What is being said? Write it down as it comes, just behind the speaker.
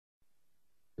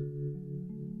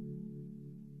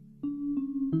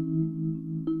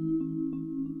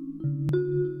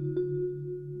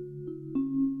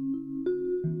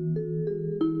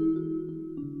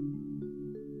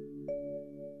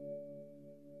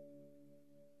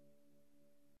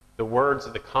the words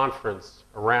of the conference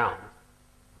around.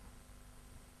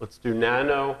 Let's do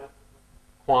nano,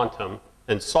 quantum,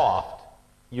 and soft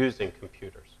using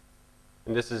computers.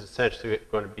 And this is essentially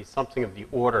going to be something of the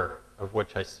order of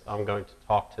which I'm going to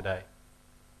talk today.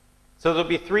 So there'll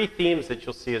be three themes that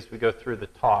you'll see as we go through the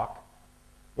talk.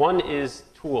 One is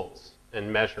tools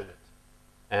and measurement,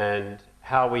 and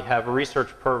how we have a research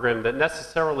program that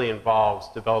necessarily involves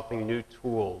developing new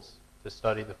tools to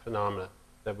study the phenomena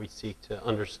that we seek to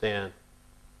understand.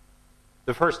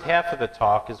 The first half of the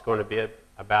talk is going to be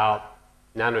about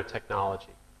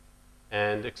nanotechnology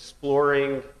and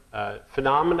exploring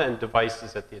phenomena and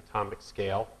devices at the atomic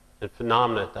scale and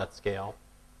phenomena at that scale.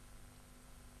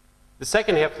 The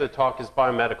second half of the talk is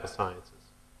biomedical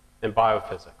sciences and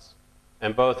biophysics,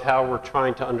 and both how we're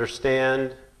trying to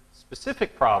understand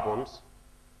specific problems,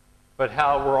 but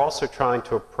how we're also trying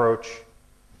to approach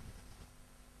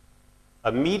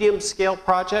a medium-scale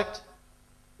project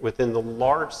within the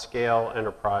large-scale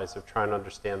enterprise of trying to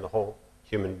understand the whole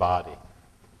human body.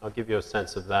 I'll give you a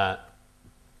sense of that.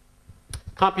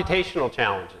 Computational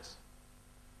challenges,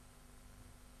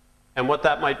 and what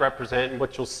that might represent, and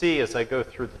what you'll see as I go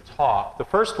through the talk. The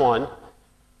first one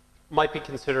might be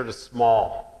considered a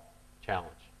small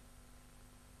challenge.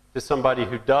 To somebody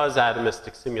who does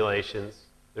atomistic simulations,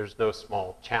 there's no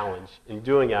small challenge in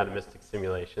doing atomistic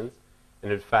simulations.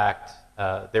 And in fact,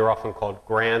 they're often called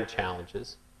grand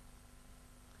challenges.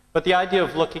 But the idea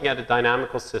of looking at a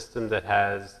dynamical system that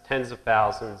has tens of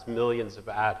thousands, millions of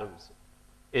atoms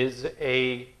is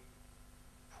a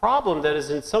problem that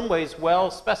is in some ways well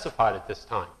specified at this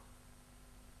time.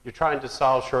 You're trying to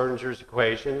solve Schrödinger's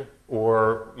equation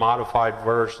or modified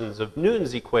versions of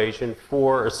Newton's equation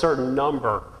for a certain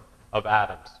number of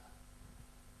atoms.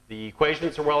 The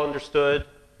equations are well understood.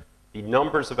 The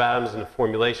numbers of atoms and the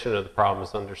formulation of the problem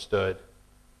is understood.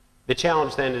 The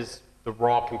challenge then is the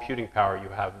raw computing power you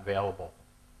have available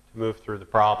to move through the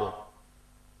problem.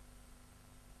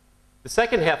 The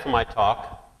second half of my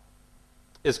talk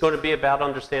is going to be about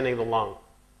understanding the lung.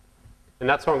 And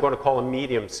that's what I'm going to call a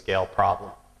medium-scale problem.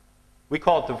 We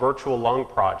call it the Virtual Lung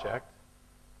Project.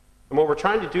 And what we're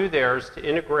trying to do there is to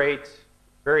integrate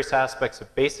various aspects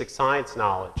of basic science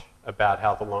knowledge about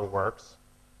how the lung works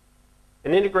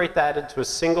and integrate that into a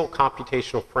single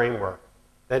computational framework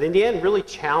that in the end really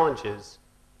challenges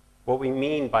what we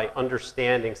mean by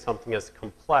understanding something as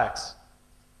complex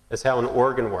as how an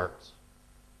organ works.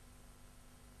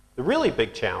 The really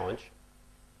big challenge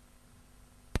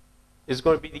is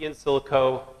going to be the in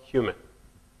silico human.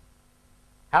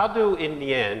 How do, in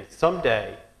the end,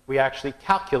 someday, we actually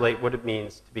calculate what it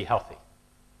means to be healthy,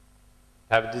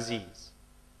 to have a disease,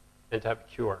 and to have a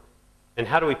cure? And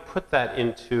how do we put that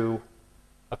into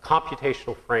a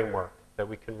computational framework that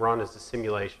we can run as a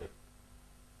simulation?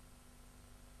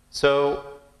 So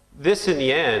this, in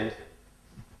the end,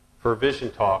 for a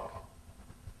vision talk,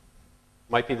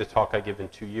 might be the talk I give in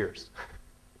 2 years.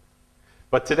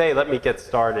 But today, let me get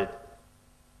started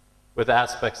with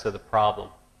aspects of the problem.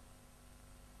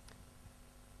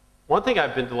 One thing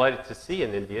I've been delighted to see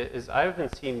in India is I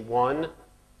haven't seen one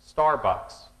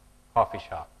Starbucks coffee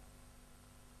shop.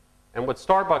 And what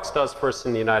Starbucks does for us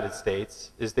in the United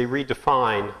States is they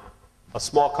redefine a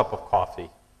small cup of coffee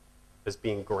as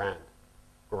being grande.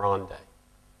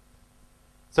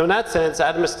 So in that sense,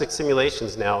 atomistic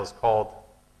simulations now is called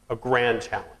a grand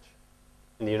challenge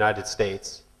in the United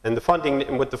States. And the funding,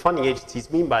 and what the funding agencies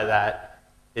mean by that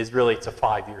is really it's a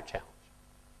 5-year challenge.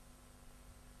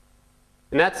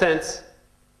 In that sense,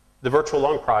 the Virtual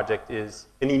Lung Project is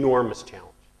an enormous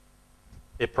challenge.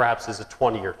 It perhaps is a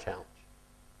 20-year challenge.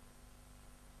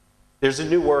 There's a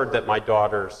new word that my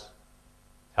daughters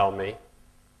tell me,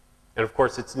 and of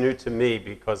course it's new to me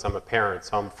because I'm a parent,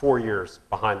 so I'm 4 years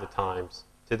behind the times.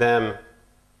 To them,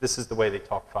 this is the way they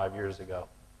talked 5 years ago,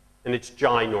 and it's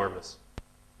ginormous.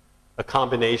 A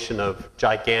combination of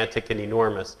gigantic and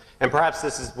enormous. And perhaps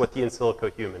this is what the in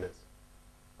silico human is.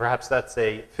 Perhaps that's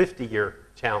a 50-year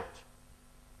challenge.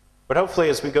 But hopefully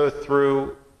as we go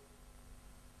through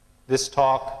this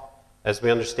talk, as we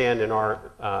understand in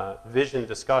our vision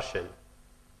discussion,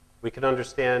 we can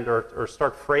understand or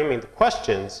start framing the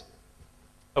questions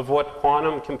of what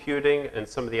quantum computing and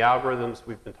some of the algorithms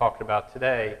we've been talking about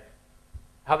today,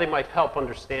 how they might help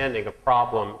understanding a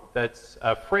problem that's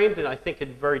framed in, I think,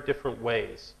 in very different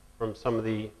ways from some of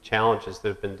the challenges that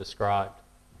have been described.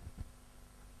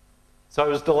 So I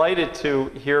was delighted to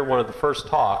hear one of the first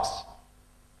talks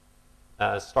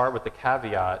start with the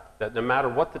caveat that no matter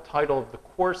what the title of the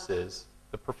course is,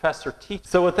 the professor teaches.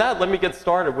 So with that, let me get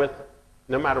started with,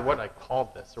 no matter what I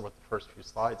called this or what the first few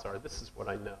slides are, this is what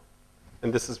I know.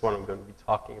 And this is what I'm going to be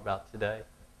talking about today.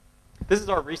 This is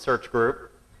our research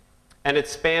group, and it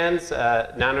spans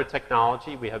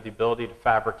nanotechnology. We have the ability to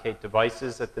fabricate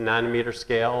devices at the nanometer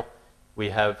scale. We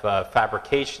have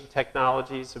fabrication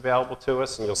technologies available to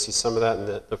us, and you'll see some of that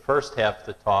in the first half of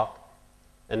the talk.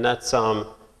 And that's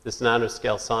this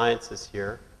nanoscale sciences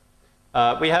here.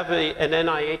 We have an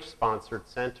NIH-sponsored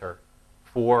center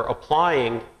for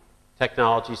applying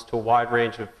technologies to a wide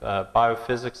range of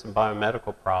biophysics and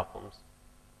biomedical problems.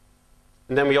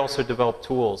 And then we also develop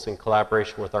tools in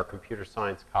collaboration with our computer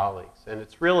science colleagues. And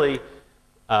it's really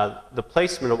the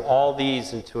placement of all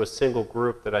these into a single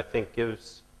group that I think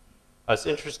gives us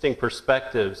interesting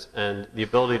perspectives and the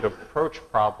ability to approach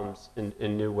problems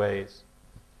in new ways.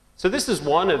 So this is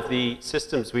one of the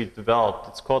systems we've developed.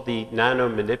 It's called the nano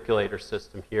manipulator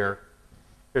system here.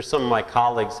 Here's some of my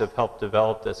colleagues have helped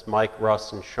develop this, Mike,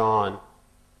 Russ, and Sean.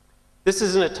 This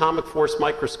is an atomic force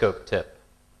microscope tip.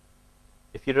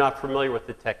 If you're not familiar with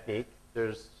the technique,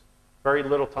 there's very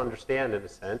little to understand in a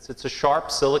sense. It's a sharp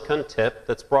silicon tip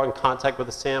that's brought in contact with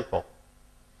a sample.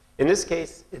 In this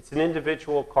case, it's an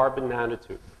individual carbon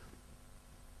nanotube.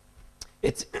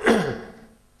 It's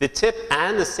the tip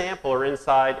and the sample are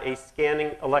inside a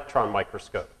scanning electron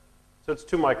microscope. So it's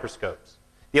two microscopes.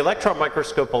 The electron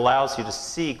microscope allows you to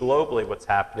see globally what's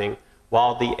happening,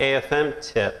 while the AFM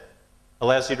tip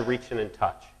allows you to reach in and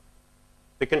touch.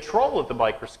 The control of the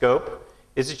microscope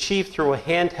is achieved through a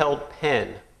handheld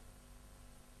pen.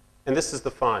 And this is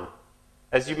the fun.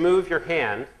 As you move your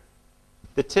hand,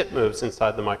 the tip moves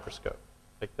inside the microscope,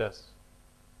 like this.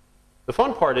 The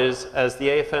fun part is, as the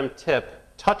AFM tip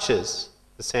touches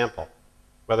the sample,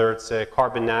 whether it's a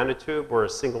carbon nanotube or a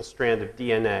single strand of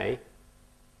DNA,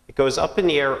 it goes up in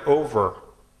the air over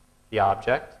the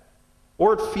object,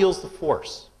 or it feels the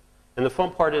force. And the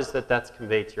fun part is that that's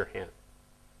conveyed to your hand.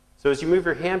 So as you move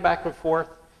your hand back and forth,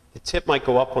 the tip might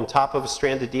go up on top of a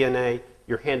strand of DNA.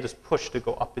 Your hand is pushed to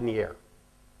go up in the air.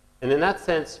 And in that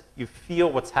sense, you feel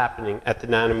what's happening at the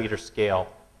nanometer scale.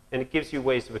 And it gives you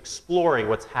ways of exploring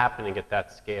what's happening at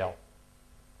that scale.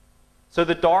 So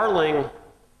the darling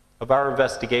of our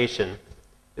investigation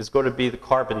is going to be the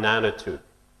carbon nanotube.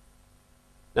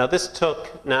 Now, this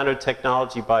took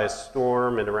nanotechnology by a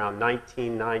storm in around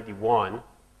 1991.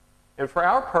 And for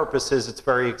our purposes, it's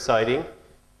very exciting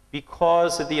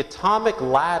because of the atomic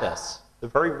lattice, the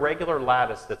very regular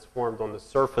lattice that's formed on the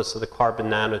surface of the carbon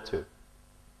nanotube.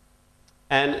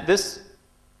 And this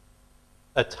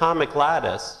atomic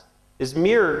lattice is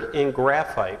mirrored in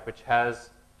graphite, which has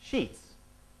sheets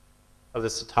of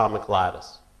this atomic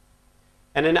lattice.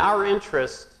 And in our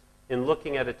interest in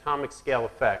looking at atomic scale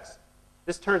effects,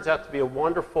 this turns out to be a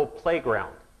wonderful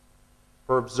playground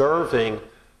for observing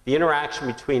the interaction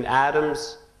between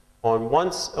atoms in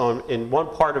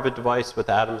one part of a device with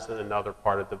atoms in another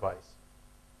part of the device.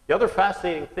 The other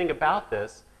fascinating thing about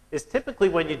this is typically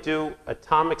when you do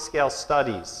atomic scale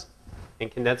studies in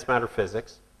condensed matter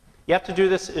physics, you have to do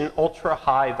this in ultra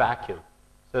high vacuum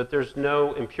so that there's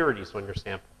no impurities on your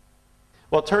sample.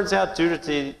 Well, it turns out due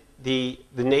to the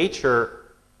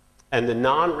nature and the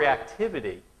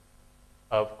non-reactivity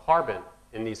of carbon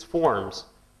in these forms,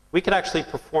 we could actually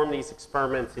perform these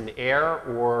experiments in air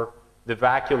or the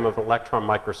vacuum of an electron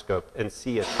microscope and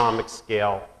see atomic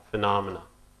scale phenomena.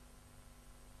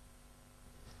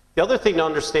 The other thing to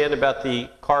understand about the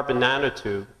carbon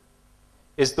nanotube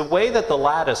is the way that the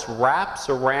lattice wraps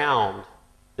around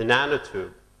the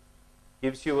nanotube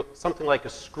gives you something like a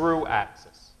screw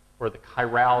axis, or the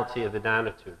chirality of the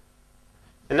nanotube.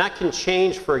 And that can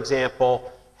change, for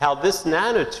example, how this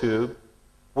nanotube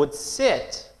would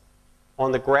sit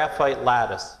on the graphite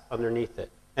lattice underneath it.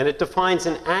 And it defines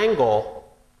an angle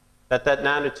that that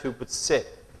nanotube would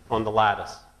sit on the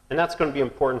lattice. And that's going to be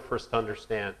important for us to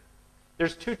understand.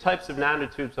 There's two types of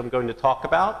nanotubes I'm going to talk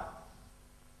about.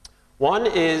 One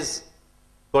is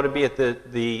going to be at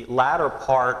the latter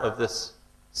part of this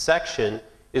section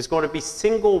is going to be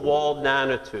single-walled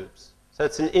nanotubes. So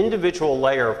it's an individual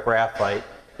layer of graphite.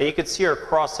 And you can see our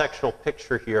cross-sectional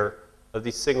picture here of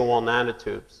these single-wall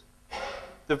nanotubes.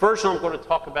 The version I'm going to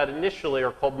talk about initially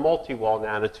are called multi-wall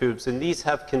nanotubes, and these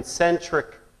have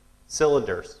concentric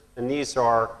cylinders. And these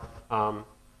are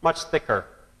much thicker,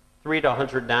 3 to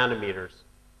 100 nanometers,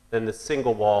 than the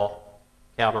single-wall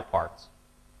counterparts.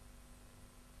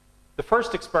 The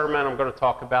first experiment I'm going to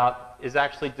talk about is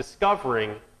actually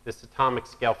discovering this atomic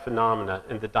scale phenomena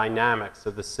and the dynamics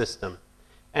of the system.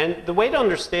 And the way to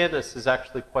understand this is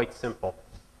actually quite simple,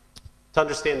 to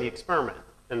understand the experiment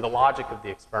and the logic of the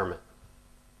experiment.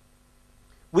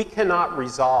 We cannot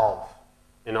resolve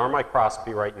in our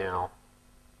microscopy right now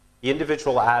the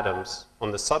individual atoms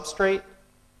on the substrate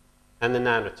and the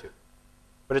nanotube.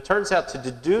 But it turns out to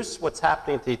deduce what's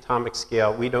happening at the atomic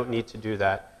scale, we don't need to do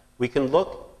that. We can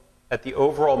look at the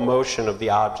overall motion of the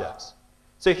objects.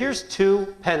 So here's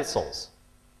two pencils.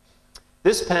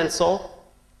 This pencil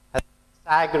has a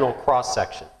hexagonal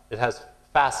cross-section. It has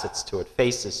facets to it,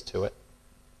 faces to it.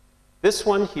 This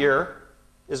one here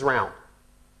is round.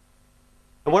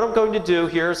 And what I'm going to do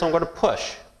here is I'm going to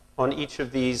push on each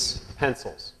of these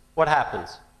pencils. What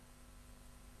happens?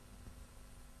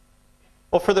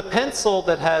 Well, for the pencil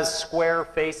that has square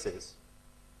faces,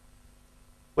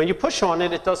 when you push on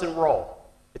it, it doesn't roll.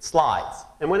 It slides.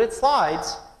 And when it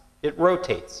slides, it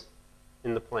rotates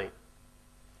in the plane.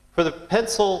 For the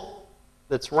pencil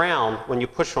that's round, when you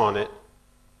push on it,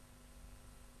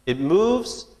 it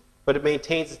moves, but it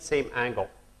maintains its same angle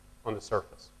on the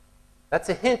surface. That's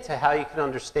a hint to how you can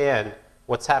understand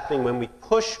what's happening when we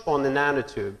push on the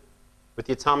nanotube with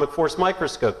the atomic force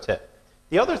microscope tip.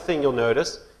 The other thing you'll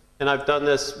notice, and I've done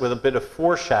this with a bit of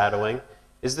foreshadowing,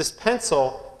 is this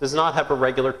pencil does not have a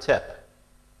regular tip.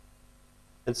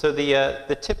 And so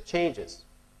the tip changes.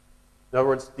 In other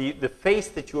words, the face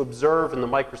that you observe in the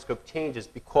microscope changes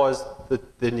because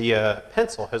the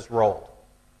pencil has rolled.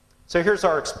 So here's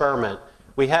our experiment.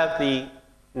 We have the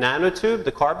nanotube,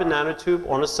 the carbon nanotube,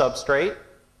 on a substrate,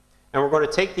 and we're going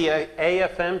to take the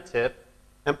AFM tip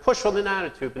and push on the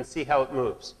nanotube and see how it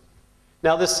moves.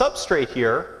 Now this substrate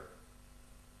here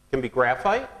can be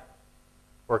graphite,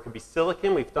 or it could be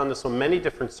silicon. We've done this on many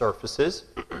different surfaces.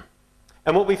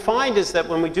 And what we find is that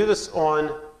when we do this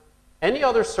on any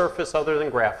other surface other than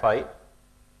graphite,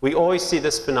 we always see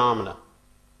this phenomena.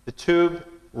 The tube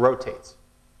rotates.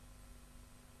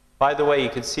 By the way, you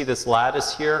can see this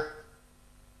lattice here.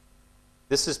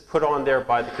 This is put on there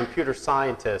by the computer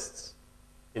scientists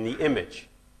in the image.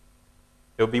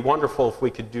 It would be wonderful if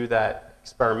we could do that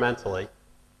experimentally,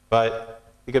 but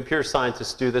the computer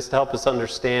scientists do this to help us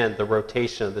understand the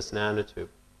rotation of this nanotube.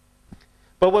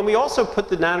 But when we also put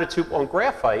the nanotube on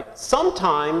graphite,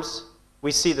 sometimes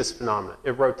we see this phenomenon.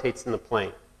 It rotates in the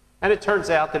plane. And it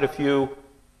turns out that if you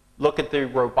look at the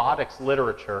robotics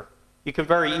literature, you can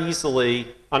very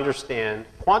easily understand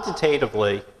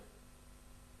quantitatively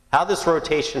how this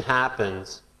rotation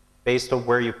happens based on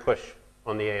where you push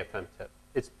on the AFM tip.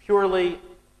 It's purely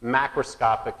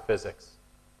macroscopic physics.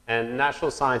 And the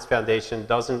National Science Foundation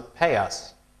doesn't pay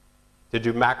us to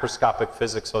do macroscopic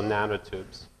physics on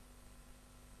nanotubes.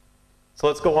 So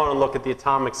let's go on and look at the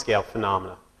atomic scale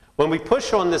phenomena. When we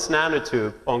push on this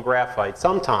nanotube on graphite,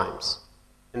 sometimes,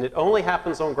 and it only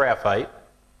happens on graphite,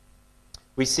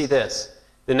 we see this.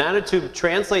 The nanotube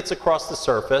translates across the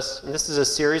surface, and this is a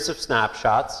series of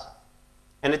snapshots,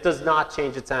 and it does not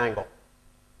change its angle.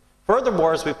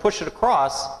 Furthermore, as we push it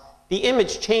across, the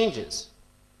image changes.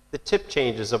 The tip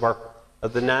changes of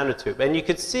the nanotube. And you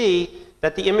can see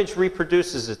that the image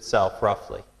reproduces itself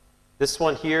roughly. This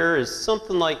one here is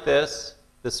something like this.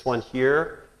 This one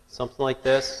here, something like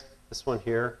this. This one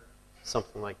here,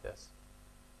 something like this.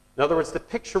 In other words, the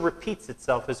picture repeats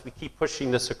itself as we keep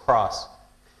pushing this across.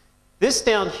 This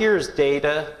down here is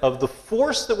data of the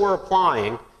force that we're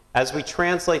applying as we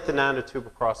translate the nanotube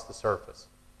across the surface.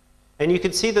 And you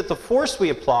can see that the force we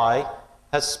apply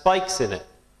has spikes in it.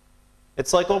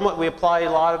 It's like we apply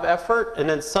a lot of effort, and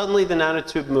then suddenly the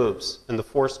nanotube moves, and the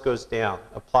force goes down.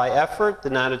 Apply effort, the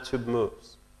nanotube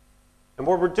moves. And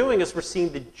what we're doing is we're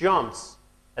seeing the jumps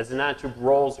as the nanotube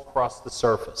rolls across the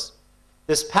surface.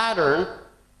 This pattern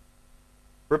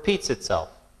repeats itself.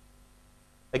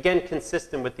 Again,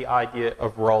 consistent with the idea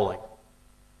of rolling.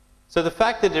 So the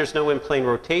fact that there's no in-plane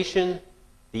rotation,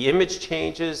 the image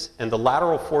changes, and the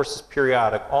lateral force is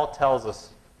periodic all tells us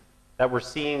that we're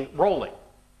seeing rolling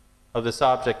of this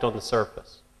object on the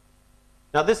surface.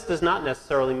 Now, this does not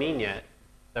necessarily mean yet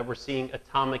that we're seeing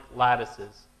atomic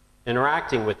lattices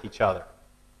interacting with each other.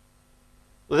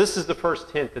 Well, this is the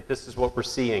first hint that this is what we're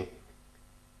seeing.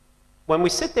 When we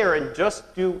sit there and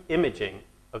just do imaging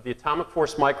of the atomic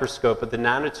force microscope of the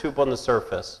nanotube on the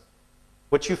surface,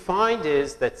 what you find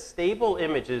is that stable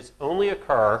images only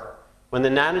occur when the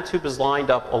nanotube is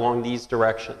lined up along these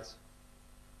directions.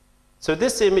 So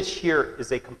this image here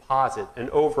is a composite, an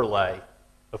overlay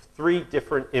of 3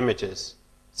 different images,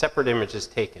 separate images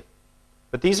taken.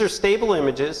 But these are stable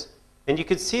images, and you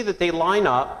can see that they line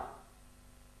up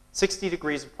 60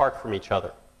 degrees apart from each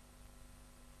other.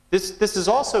 This is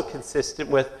also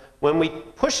consistent with when we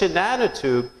push a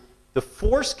nanotube, the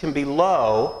force can be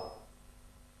low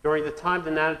during the time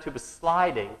the nanotube is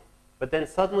sliding, but then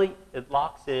suddenly it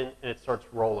locks in and it starts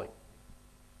rolling.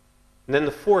 And then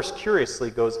the force, curiously,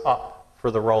 goes up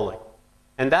for the rolling.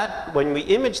 And that, when we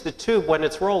image the tube when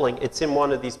it's rolling, it's in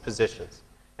one of these positions.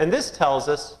 And this tells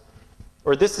us,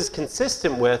 or this is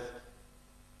consistent with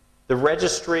the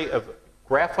registry of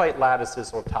graphite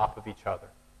lattices on top of each other.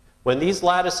 When these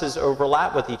lattices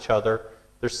overlap with each other,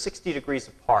 they're 60 degrees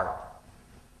apart.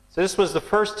 So this was the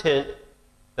first hint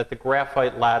that the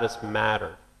graphite lattice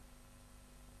mattered.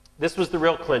 This was the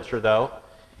real clincher, though,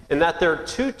 in that there are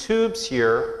two tubes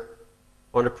here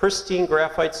on a pristine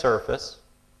graphite surface,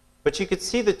 but you could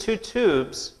see the two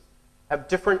tubes have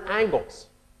different angles.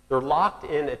 They're locked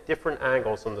in at different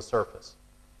angles on the surface.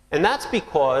 And that's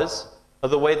because of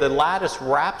the way the lattice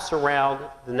wraps around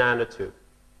the nanotube,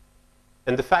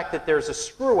 and the fact that there's a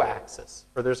screw axis,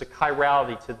 or there's a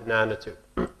chirality to the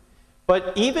nanotube.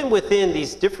 But even within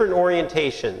these different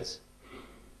orientations,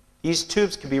 these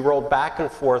tubes can be rolled back and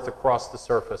forth across the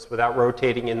surface without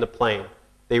rotating in the plane.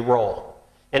 They roll.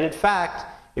 And in fact,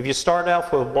 if you start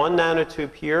off with one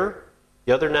nanotube here,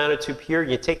 the other nanotube here,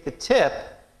 you take the tip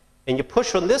and you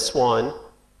push on this one,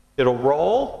 it'll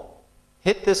roll,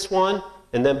 hit this one,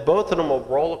 and then both of them will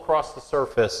roll across the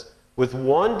surface with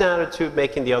one nanotube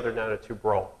making the other nanotube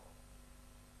roll.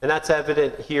 And that's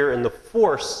evident here in the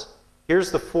force. Here's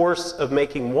the force of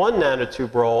making one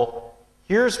nanotube roll.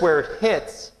 Here's where it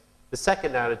hits the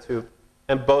second nanotube,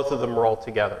 and both of them roll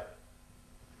together.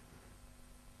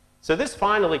 So this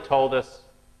finally told us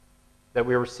that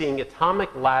we were seeing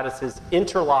atomic lattices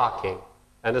interlocking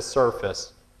at a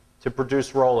surface to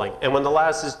produce rolling. And when the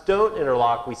lattices don't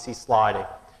interlock, we see sliding.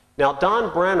 Now,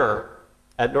 Don Brenner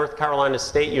at North Carolina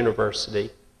State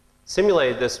University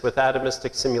simulated this with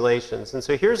atomistic simulations. And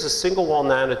so here's a single wall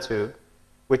nanotube,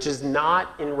 which is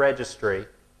not in registry.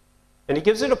 And he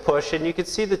gives it a push, and you can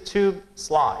see the tube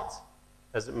slides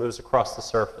as it moves across the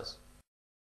surface.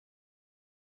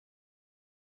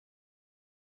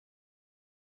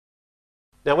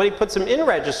 Now, when he puts them in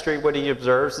registry, what he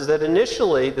observes is that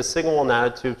initially the single wall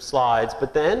nanotube slides,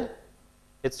 but then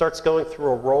it starts going through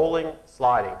a rolling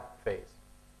sliding phase.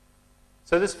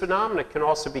 So this phenomenon can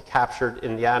also be captured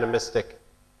in the atomistic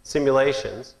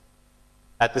simulations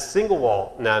at the single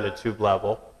wall nanotube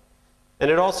level.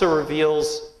 And it also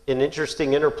reveals an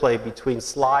interesting interplay between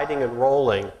sliding and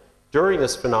rolling during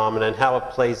this phenomenon and how it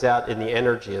plays out in the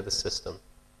energy of the system.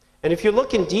 And if you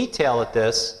look in detail at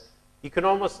this, you can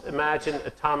almost imagine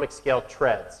atomic scale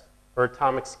treads or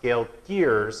atomic scale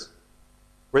gears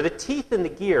where the teeth in the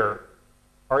gear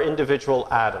are individual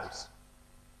atoms.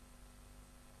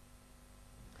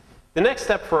 The next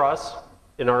step for us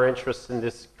in our interest in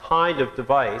this kind of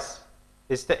device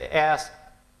is to ask,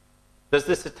 does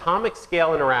this atomic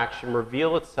scale interaction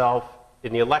reveal itself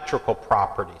in the electrical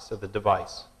properties of the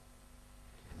device?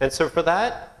 And so for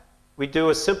that, we do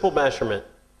a simple measurement.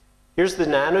 Here's the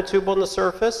nanotube on the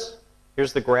surface.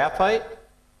 Here's the graphite.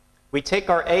 We take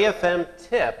our AFM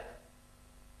tip,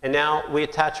 and now we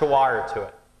attach a wire to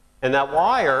it. And that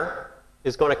wire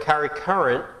is going to carry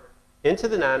current into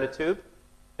the nanotube,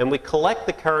 and we collect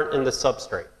the current in the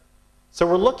substrate. So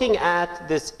we're looking at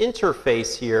this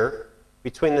interface here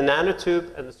between the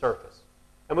nanotube and the surface.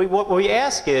 And what we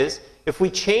ask is, if we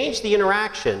change the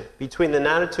interaction between the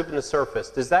nanotube and the surface,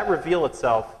 does that reveal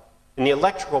itself in the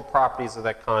electrical properties of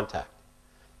that contact?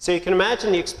 So you can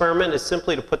imagine the experiment is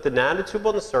simply to put the nanotube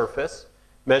on the surface,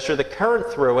 measure the current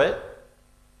through it,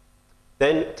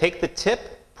 then take the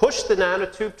tip, push the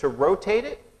nanotube to rotate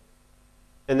it,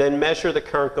 and then measure the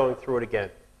current going through it again.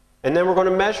 And then we're going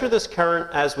to measure this current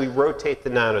as we rotate the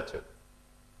nanotube.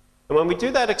 And when we do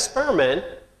that experiment,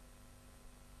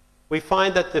 we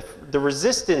find that the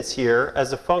resistance here,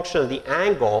 as a function of the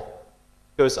angle,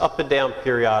 goes up and down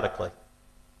periodically.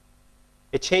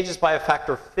 It changes by a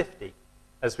factor of 50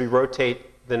 as we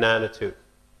rotate the nanotube.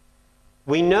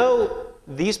 We know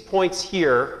these points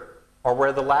here are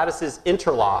where the lattices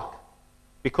interlock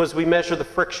because we measure the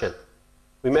friction.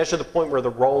 We measure the point where the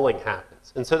rolling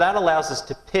happens. And so that allows us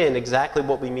to pin exactly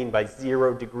what we mean by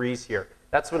 0 degrees here.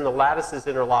 That's when the lattices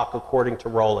interlock according to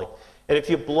rolling. And if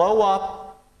you blow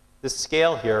up the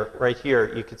scale here, right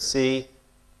here, you could see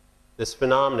this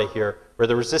phenomena here where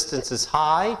the resistance is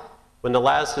high when the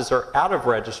lattices are out of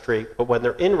registry, but when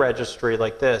they're in registry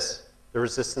like this, the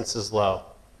resistance is low.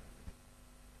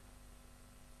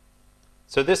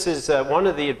 So this is one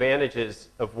of the advantages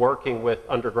of working with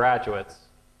undergraduates,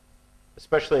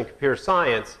 especially in computer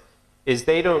science, is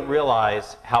they don't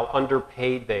realize how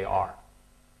underpaid they are.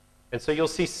 And so you'll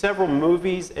see several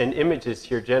movies and images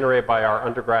here generated by our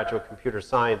undergraduate computer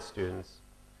science students,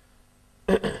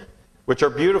 which are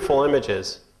beautiful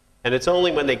images. And it's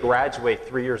only when they graduate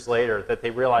 3 years later that they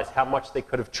realize how much they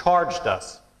could have charged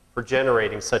us for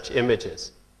generating such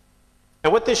images.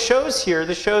 And what this shows here,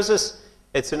 this shows us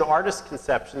it's an artist's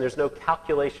conception. There's no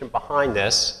calculation behind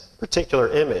this particular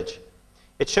image.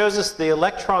 It shows us the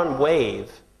electron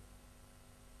wave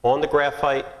on the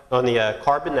graphite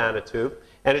carbon nanotube,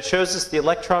 and it shows us the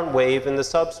electron wave in the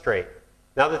substrate.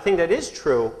 Now, the thing that is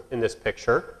true in this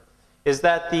picture is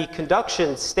that the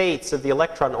conduction states of the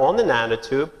electron on the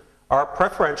nanotube are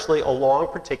preferentially along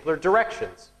particular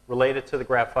directions related to the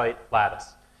graphite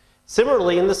lattice.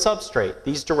 Similarly, in the substrate,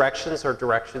 these directions are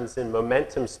directions in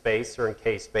momentum space or in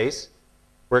K space,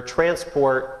 where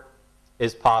transport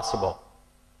is possible.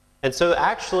 And so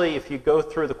actually, if you go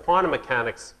through the quantum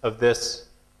mechanics of this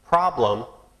problem,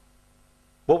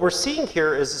 what we're seeing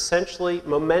here is essentially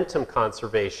momentum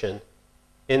conservation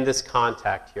in this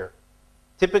contact here.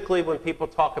 Typically, when people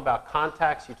talk about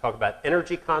contacts, you talk about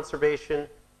energy conservation,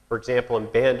 for example, in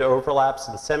band overlaps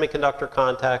and semiconductor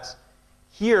contacts.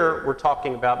 Here, we're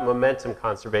talking about momentum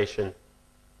conservation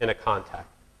in a contact.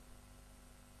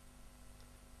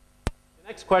 The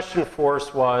next question for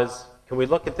us was, can we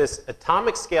look at this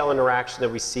atomic scale interaction that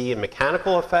we see in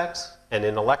mechanical effects and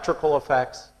in electrical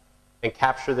effects and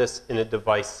capture this in a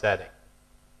device setting?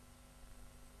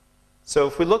 So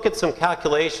if we look at some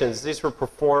calculations, these were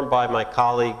performed by my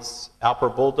colleagues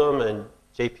Alper Buldum and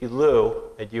J.P. Liu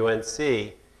at UNC.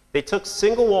 They took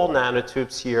single-wall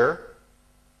nanotubes here.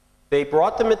 They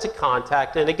brought them into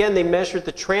contact, and again, they measured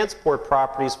the transport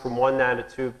properties from one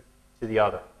nanotube to the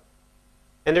other.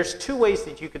 And there's two ways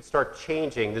that you could start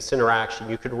changing this interaction.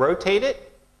 You could rotate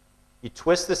it. You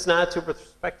twist this nanotube with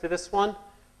respect to this one,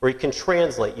 or you can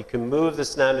translate. You can move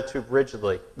this nanotube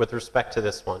rigidly with respect to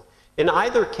this one. In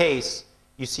either case,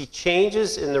 you see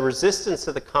changes in the resistance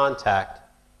of the contact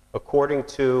according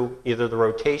to either the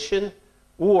rotation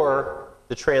or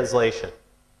the translation.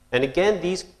 And again,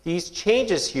 these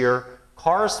changes here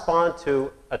correspond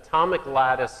to atomic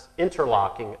lattice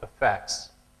interlocking effects,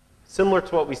 similar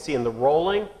to what we see in the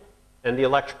rolling and the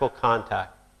electrical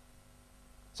contact.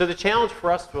 So the challenge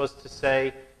for us was to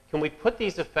say, can we put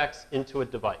these effects into a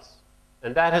device?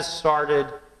 And that has started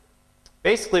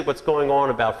basically what's going on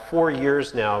about 4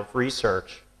 years now of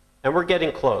research, and we're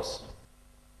getting close.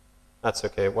 That's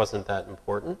okay, it wasn't that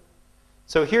important.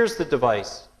 So here's the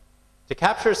device. To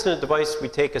capture this in a device, we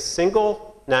take a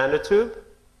single nanotube,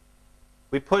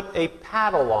 we put a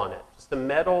paddle on it, just a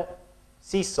metal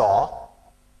seesaw,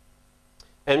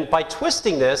 and by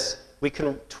twisting this, we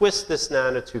can twist this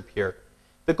nanotube here.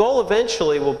 The goal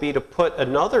eventually will be to put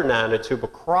another nanotube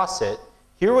across it.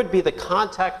 Here would be the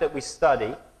contact that we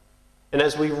study. And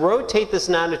as we rotate this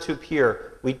nanotube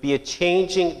here, we'd be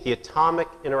changing the atomic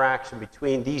interaction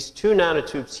between these two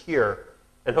nanotubes here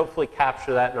and hopefully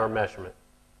capture that in our measurement.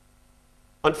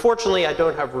 Unfortunately, I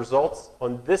don't have results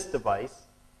on this device.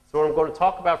 So what I'm going to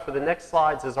talk about for the next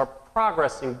slides is our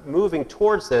progress in moving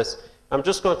towards this. I'm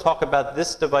just going to talk about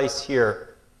this device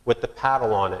here with the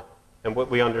paddle on it and what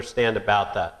we understand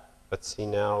about that. Let's see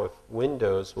now if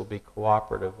Windows will be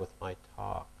cooperative with my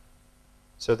talk.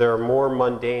 So there are more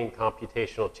mundane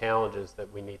computational challenges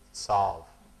that we need to solve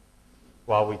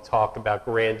while we talk about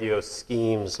grandiose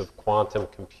schemes of quantum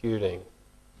computing.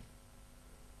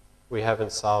 We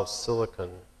haven't solved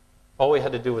silicon. All we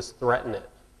had to do was threaten it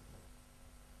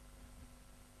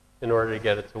in order to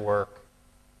get it to work.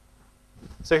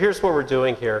 So here's what we're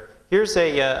doing here. Here's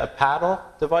a paddle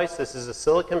device. This is a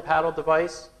silicon paddle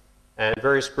device. And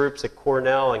various groups at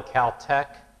Cornell and Caltech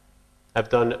have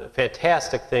done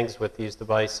fantastic things with these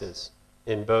devices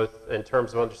in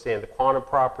terms of understanding the quantum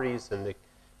properties and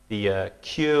the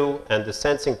Q and the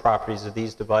sensing properties of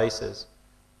these devices.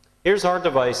 Here's our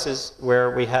devices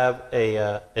where we have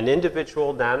an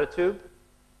individual nanotube.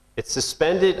 It's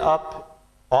suspended up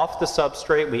off the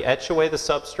substrate. We etch away the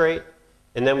substrate,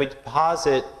 and then we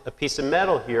deposit a piece of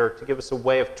metal here to give us a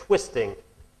way of twisting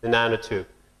the nanotube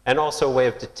and also a way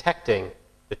of detecting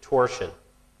the torsion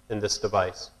in this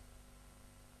device.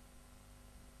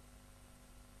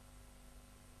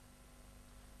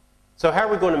 So how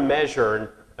are we going to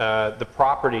measure the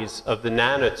properties of the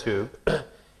nanotube?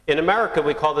 In America,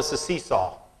 we call this a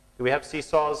seesaw. Do we have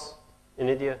seesaws in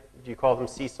India? Do you call them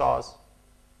seesaws?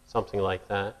 Something like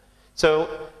that.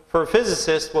 So for a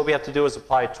physicist, what we have to do is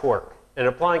apply a torque. And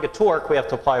applying a torque, we have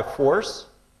to apply a force.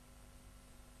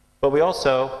 But we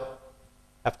also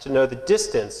have to know the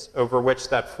distance over which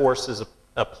that force is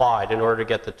applied in order to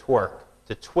get the torque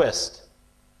to twist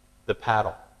the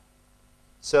paddle.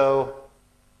 So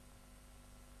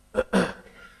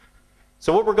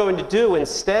what we're going to do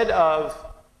instead of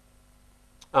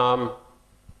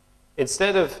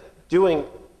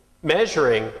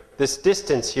measuring this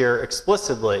distance here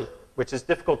explicitly, which is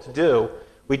difficult to do,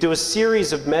 we do a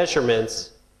series of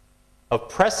measurements of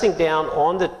pressing down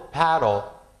on the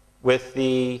paddle with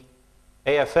the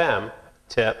AFM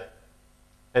tip,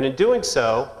 and in doing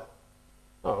so,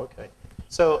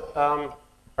 so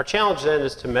our challenge then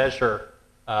is to measure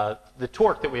the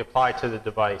torque that we apply to the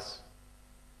device.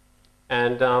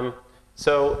 And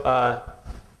so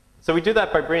we do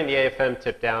that by bringing the AFM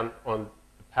tip down on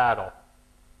the paddle.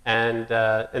 And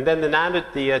then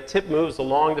the tip moves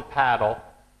along the paddle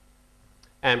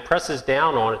and presses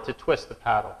down on it to twist the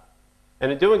paddle.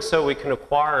 And in doing so, we can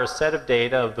acquire a set of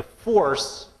data of the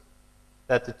force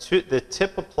that the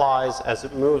tip applies as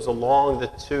it moves along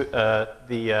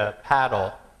the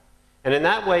paddle. And in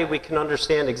that way, we can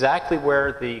understand exactly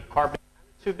where the carbon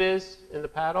nanotube is in the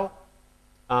paddle.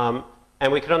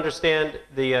 And we can understand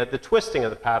the twisting of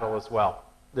the paddle as well,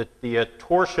 the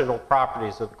torsional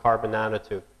properties of the carbon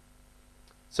nanotube.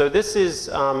 So this is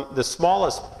the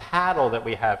smallest paddle that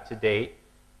we have to date.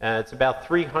 It's about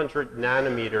 300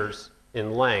 nanometers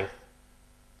in length.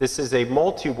 This is a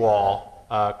multi-wall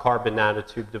carbon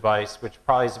nanotube device, which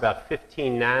probably is about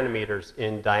 15 nanometers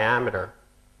in diameter.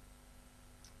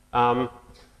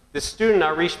 This student,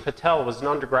 Arish Patel, was an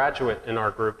undergraduate in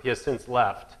our group. He has since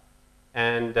left.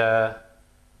 And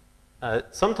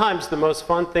sometimes the most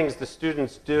fun things the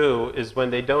students do is when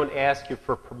they don't ask you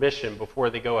for permission before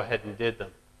they go ahead and did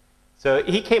them. So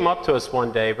he came up to us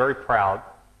one day, very proud,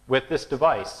 with this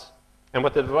device. And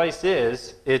what the device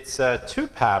is, it's two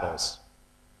paddles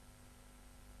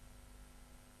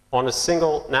on a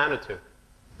single nanotube.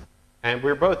 And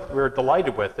we were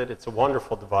delighted with it. It's a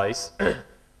wonderful device.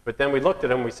 But then we looked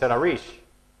at him and we said, Arish,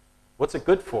 what's it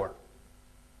good for?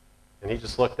 And he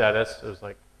just looked at us. It was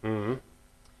like, hmm.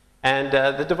 And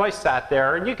the device sat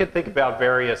there, and you could think about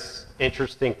various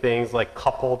interesting things like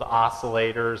coupled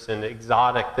oscillators and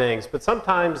exotic things. But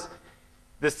sometimes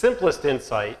the simplest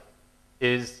insight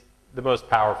is the most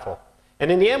powerful.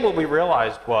 And in the end, what we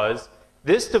realized was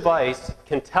this device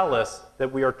can tell us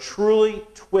that we are truly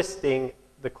twisting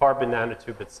the carbon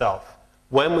nanotube itself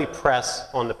when we press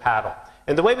on the paddle.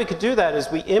 And the way we could do that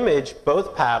is we image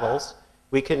both paddles.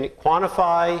 We can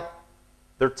quantify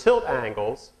their tilt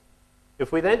angles.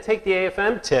 If we then take the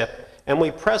AFM tip and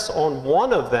we press on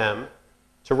one of them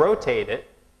to rotate it,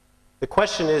 the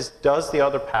question is, does the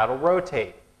other paddle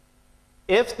rotate?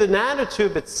 If the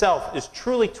nanotube itself is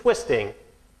truly twisting,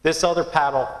 this other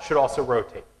paddle should also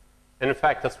rotate. And in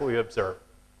fact, that's what we observed.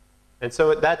 And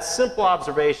so that simple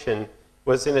observation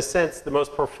was, in a sense, the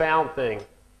most profound thing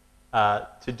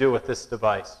to do with this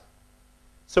device.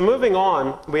 So moving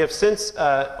on, we have since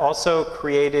also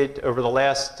created, over the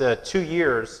last 2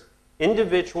 years,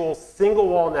 individual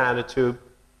single-wall nanotube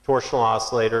torsional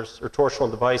oscillators, or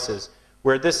torsional devices,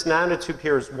 where this nanotube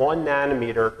here is 1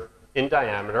 nanometer in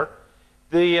diameter.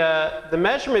 The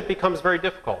measurement becomes very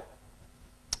difficult,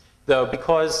 though,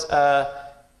 because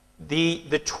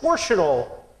the torsional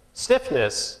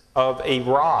stiffness of a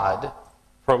rod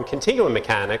from continuum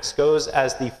mechanics goes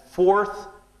as the 4th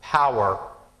power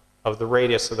of the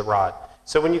radius of the rod.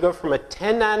 So when you go from a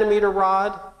 10 nanometer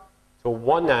rod to a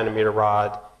 1 nanometer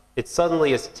rod, it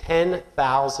suddenly is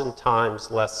 10,000 times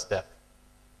less stiff.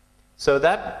 So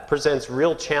that presents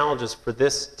real challenges for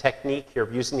this technique here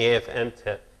of using the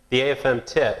AFM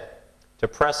tip to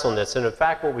press on this. And in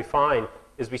fact, what we find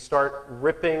is we start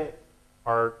ripping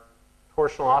our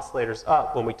torsional oscillators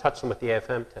up when we touch them with the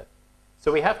AFM tip.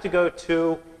 So we have to go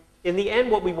to, in the end,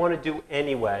 what we want to do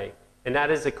anyway, and that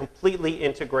is a completely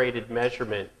integrated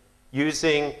measurement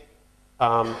using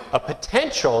a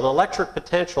potential, an electric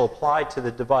potential applied to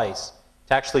the device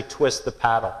to actually twist the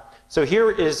paddle. So here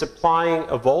is applying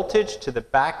a voltage to the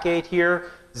back gate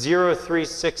here, 0, 3,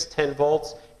 6, 10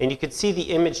 volts, and you can see the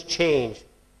image change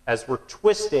as we're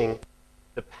twisting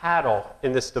the paddle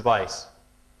in this device.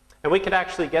 And we could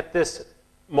actually get this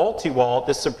multi-wall,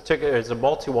 this in particular is a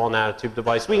multi-wall nanotube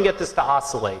device, we can get this to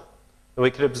oscillate. And we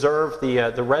could observe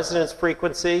the resonance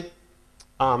frequency.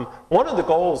 One of the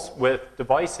goals with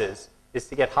devices is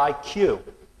to get high Q,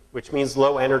 which means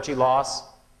low energy loss,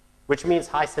 which means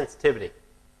high sensitivity.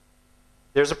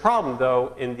 There's a problem,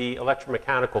 though, in the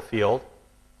electromechanical field.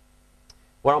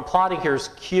 What I'm plotting here is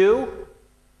Q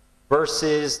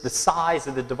versus the size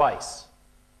of the device.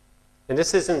 And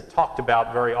this isn't talked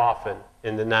about very often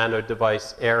in the nano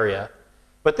device area.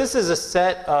 But this is a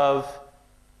set of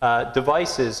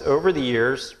devices over the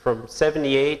years from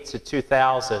 78 to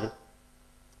 2000,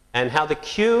 and how the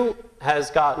Q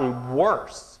has gotten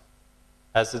worse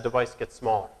as the device gets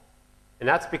smaller. And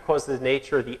that's because the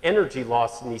nature of the energy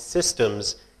loss in these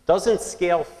systems doesn't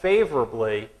scale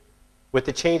favorably with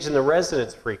the change in the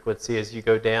resonance frequency as you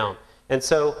go down. And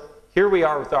so here we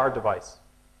are with our device.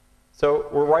 So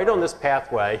we're right on this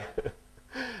pathway.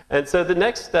 And so the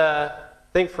next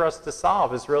thing for us to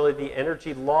solve is really the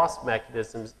energy loss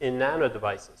mechanisms in nano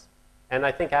devices. And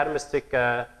I think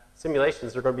atomistic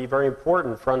simulations are going to be very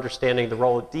important for understanding the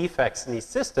role of defects in these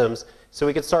systems, so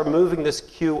we can start moving this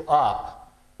Q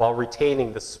up while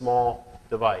retaining the small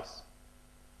device.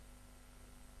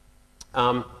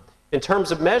 In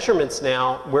terms of measurements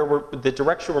now, where the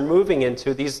direction we're moving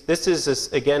into, this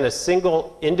is, again,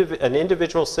 an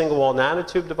individual single-wall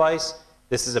nanotube device.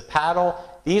 This is a paddle.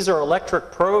 These are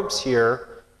electric probes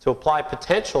here to apply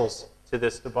potentials to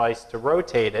this device to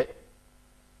rotate it.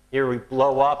 Here we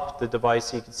blow up the device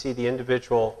so you can see the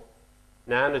individual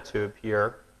nanotube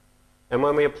here. And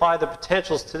when we apply the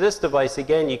potentials to this device,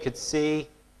 again, you could see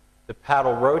the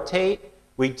paddle rotate.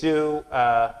 We do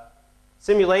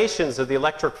simulations of the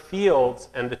electric fields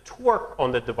and the torque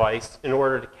on the device in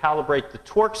order to calibrate the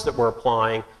torques that we're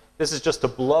applying. This is just a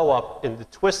blow up in the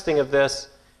twisting of this.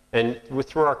 And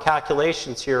through our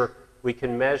calculations here, we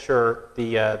can measure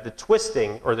the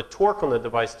twisting or the torque on the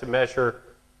device to measure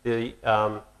the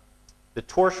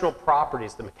torsional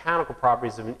properties, the mechanical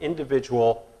properties of an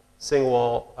individual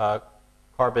single-wall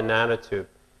carbon nanotube.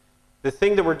 The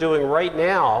thing that we're doing right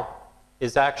now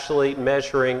is actually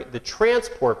measuring the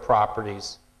transport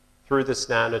properties through this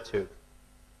nanotube.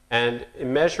 And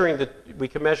in measuring we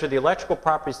can measure the electrical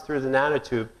properties through the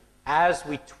nanotube as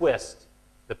we twist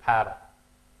the paddle.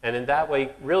 And in that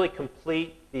way, really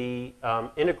complete the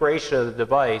integration of the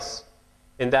device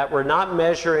in that we're not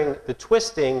measuring the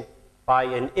twisting by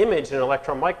an image in an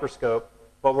electron microscope,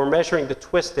 but we're measuring the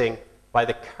twisting by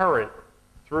the current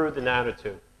through the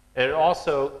nanotube. And it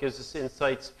also gives us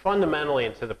insights fundamentally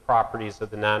into the properties of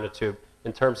the nanotube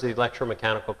in terms of the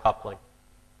electromechanical coupling.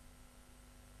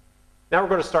 Now we're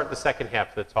going to start the second half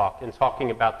of the talk in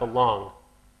talking about the lung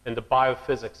and the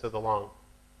biophysics of the lung.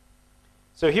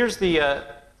 So here's the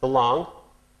lung,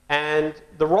 and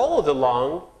the role of the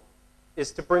lung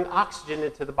is to bring oxygen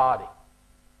into the body.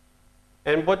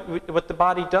 And what the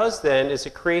body does then is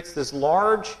it creates this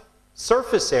large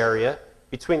surface area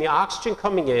between the oxygen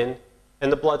coming in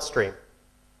and the bloodstream.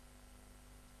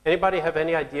 Anybody have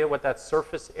any idea what that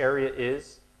surface area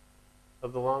is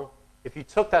of the lung? If you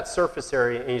took that surface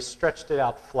area and you stretched it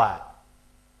out flat,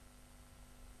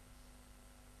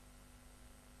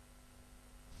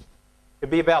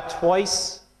 it'd be about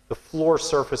twice the floor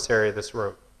surface area of this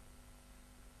room.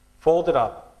 Fold it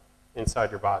up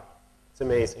inside your body. It's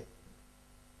amazing.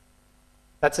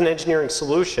 That's an engineering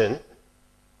solution.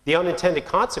 The unintended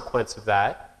consequence of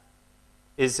that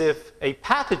is if a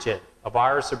pathogen, a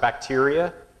virus or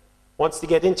bacteria, wants to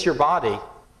get into your body,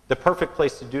 the perfect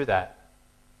place to do that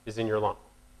is in your lung.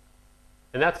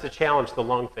 And that's the challenge the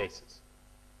lung faces.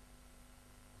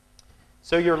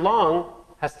 So your lung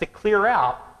has to clear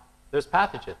out those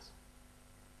pathogens.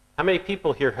 How many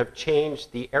people here have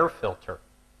changed the air filter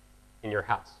in your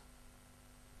house?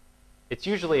 It's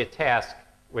usually a task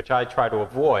which I try to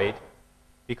avoid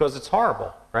because it's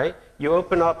horrible, right? You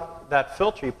open up that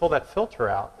filter, you pull that filter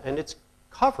out, and it's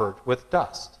covered with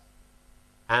dust.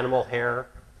 Animal hair.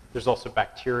 There's also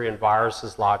bacteria and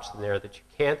viruses lodged in there that you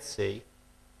can't see.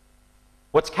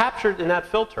 What's captured in that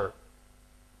filter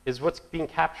is what's being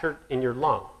captured in your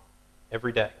lung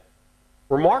every day.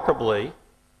 Remarkably,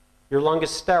 your lung is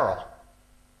sterile.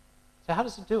 So how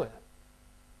does it do it?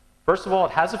 First of all,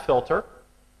 it has a filter.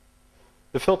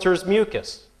 The filter is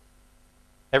mucus.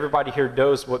 Everybody here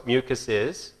knows what mucus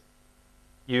is.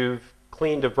 You've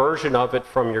cleaned a version of it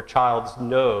from your child's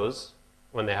nose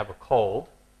when they have a cold.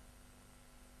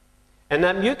 And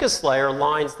that mucus layer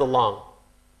lines the lung.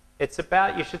 It's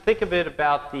about, you should think of it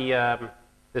about the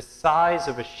size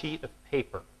of a sheet of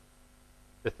paper.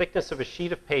 The thickness of a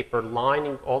sheet of paper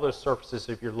lining all those surfaces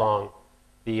of your lung,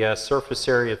 the surface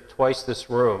area of twice this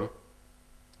room.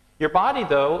 Your body,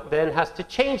 though, then has to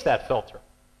change that filter.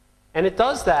 And it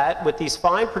does that with these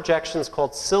fine projections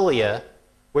called cilia,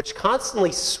 which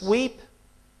constantly sweep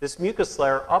this mucus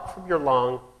layer up from your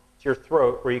lung to your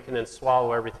throat, where you can then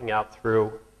swallow everything out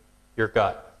through your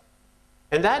gut.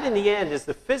 And that, in the end, is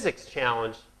the physics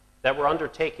challenge that we're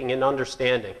undertaking in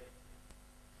understanding.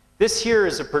 This here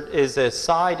is a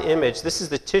side image. This is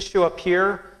the tissue up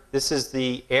here. This is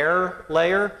the air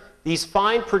layer. These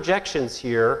fine projections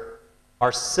here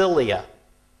are cilia.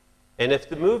 And if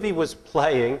the movie was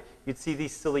playing, you'd see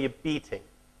these cilia beating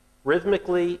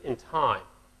rhythmically in time.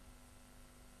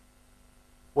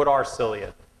 What are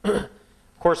cilia? Of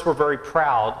course, we're very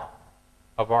proud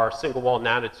of our single-wall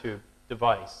nanotube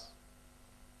device.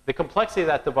 The complexity of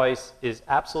that device is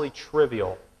absolutely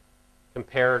trivial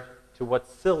compared to what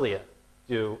cilia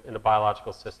do in a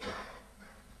biological system.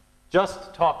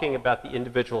 Just talking about the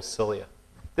individual cilia.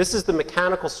 This is the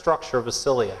mechanical structure of a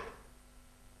cilia.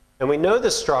 And we know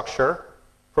this structure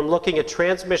from looking at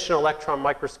transmission electron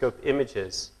microscope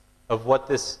images of what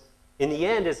this, in the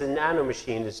end, as a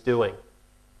nanomachine is doing.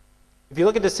 If you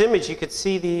look at this image, you could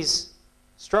see these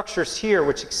structures here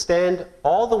which extend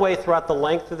all the way throughout the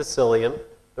length of the cilium.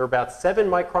 They're about 7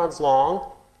 microns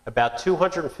long, about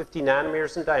 250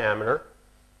 nanometers in diameter.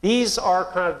 These are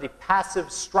kind of the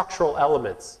passive structural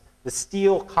elements, the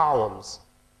steel columns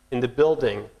in the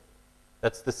building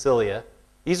that's the cilia.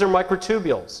 These are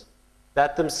microtubules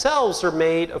that themselves are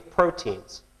made of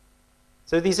proteins.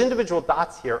 So these individual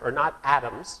dots here are not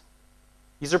atoms.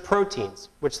 These are proteins,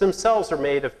 which themselves are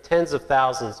made of tens of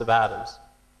thousands of atoms.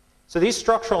 So these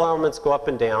structural elements go up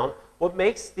and down. What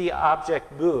makes the object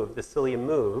move, the cilia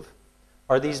move,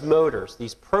 are these motors,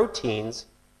 these proteins,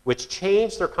 which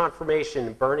change their conformation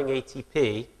in burning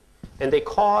ATP, and they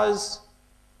cause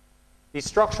these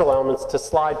structural elements to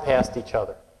slide past each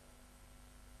other.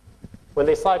 When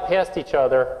they slide past each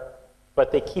other, but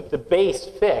they keep the base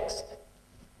fixed,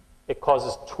 it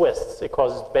causes twists, it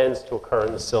causes bends to occur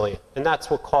in the cilia. And that's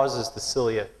what causes the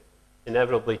cilia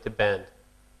inevitably to bend.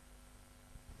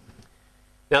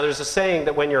 Now there's a saying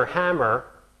that when you're a hammer,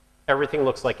 everything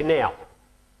looks like a nail.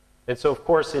 And so of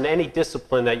course in any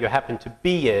discipline that you happen to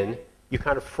be in, you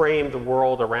kind of frame the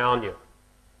world around you.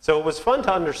 So it was fun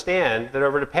to understand that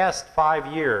over the past 5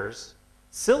 years,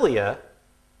 cilia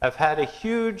have had a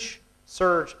huge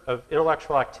surge of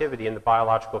intellectual activity in the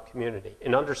biological community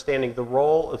in understanding the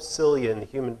role of cilia in the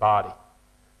human body.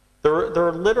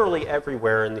 They're literally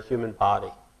everywhere in the human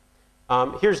body.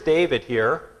 Here's David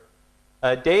here.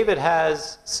 David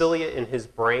has cilia in his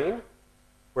brain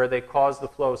where they cause the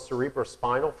flow of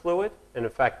cerebrospinal fluid. And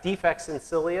in fact, defects in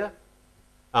cilia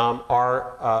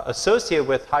are associated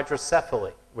with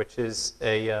hydrocephaly, which is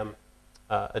a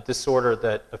disorder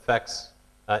that affects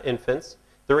infants.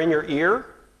 They're in your ear,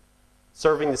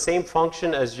 serving the same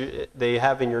function as they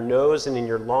have in your nose and in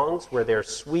your lungs, where they're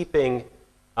sweeping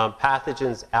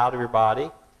pathogens out of your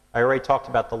body. I already talked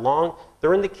about the lung.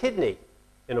 They're in the kidney,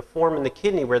 in a form in the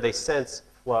kidney where they sense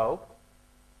flow.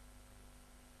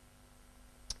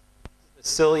 The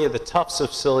cilia, the tufts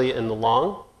of cilia in the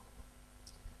lung.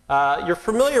 You're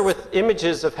familiar with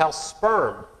images of how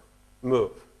sperm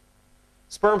move.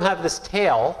 Sperm have this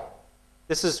tail.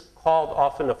 This is called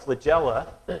often a flagella.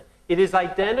 It is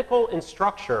identical in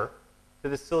structure to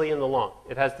the cilia in the lung.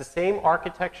 It has the same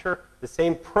architecture, the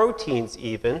same proteins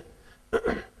even.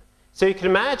 So you can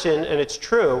imagine, and it's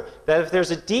true, that if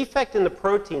there's a defect in the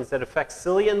proteins that affects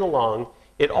cilia in the lung,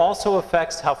 it also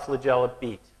affects how flagella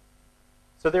beat.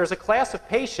 So there's a class of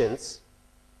patients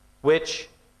which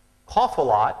cough a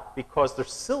lot because their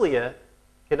cilia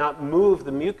cannot move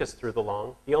the mucus through the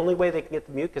lung. The only way they can get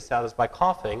the mucus out is by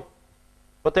coughing.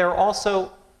 But they're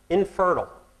also infertile.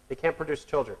 They can't produce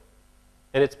children.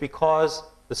 And it's because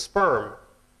the sperm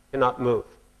cannot move.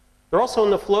 They're also in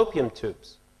the fallopian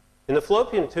tubes. In the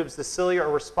fallopian tubes, the cilia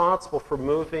are responsible for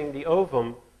moving the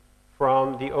ovum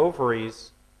from the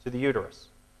ovaries to the uterus.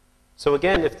 So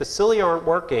again, if the cilia aren't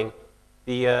working,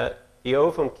 the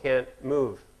ovum can't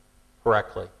move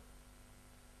correctly.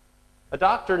 A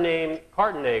doctor named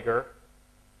Kartenegger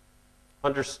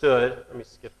understood, let me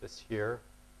skip this here.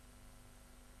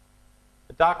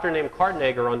 A doctor named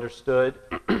Kartenegger understood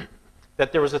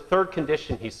that there was a third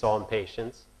condition he saw in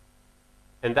patients,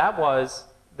 and that was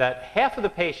that half of the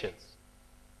patients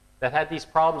that had these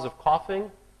problems of coughing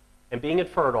and being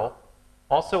infertile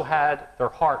also had their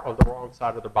heart on the wrong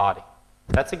side of their body.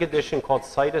 That's a condition called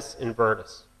situs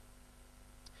inversus.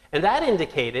 And that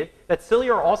indicated that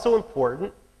cilia are also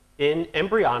important in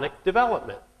embryonic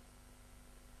development.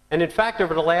 And in fact,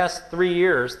 over the last 3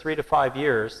 years, 3 to 5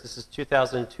 years, this is a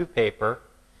 2002 paper,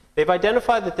 they've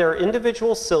identified that there are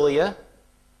individual cilia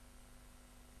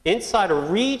inside a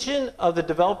region of the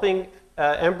developing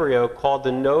embryo called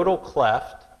the nodal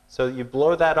cleft. So you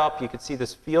blow that up, you can see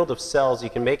this field of cells,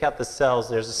 you can make out the cells,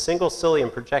 and there's a single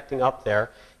cilium projecting up there.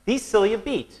 These cilia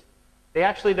beat. They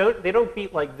actually don't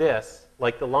beat like this,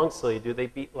 like the lung cilia do, they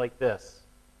beat like this.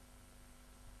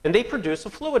 And they produce a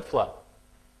fluid flow.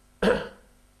 And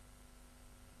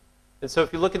so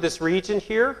if you look at this region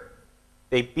here,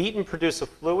 they beat and produce a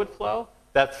fluid flow.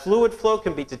 That fluid flow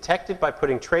can be detected by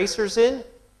putting tracers in.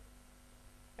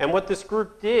 And what this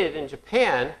group did in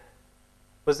Japan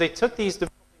was they took these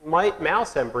developing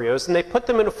mouse embryos and they put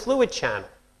them in a fluid channel.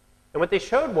 And what they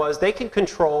showed was they can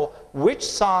control which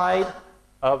side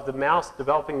of the mouse,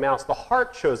 developing mouse, the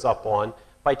heart shows up on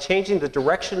by changing the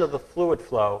direction of the fluid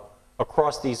flow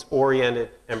across these oriented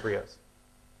embryos.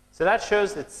 So that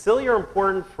shows that cilia are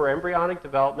important for embryonic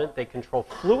development. They control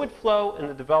fluid flow in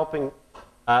the developing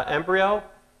embryo,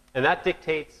 and that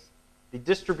dictates the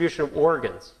distribution of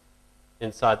organs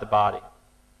inside the body.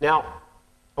 Now,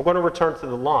 I'm going to return to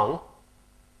the lung.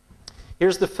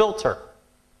 Here's the filter.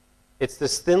 It's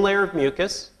this thin layer of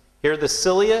mucus. Here are the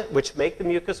cilia, which make the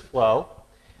mucus flow.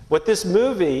 What this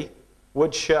movie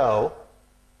would show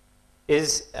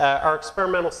is our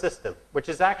experimental system, which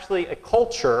is actually a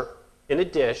culture in a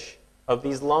dish of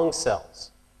these lung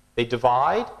cells. They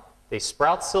divide, they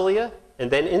sprout cilia, and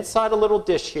then inside a little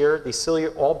dish here, these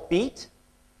cilia all beat.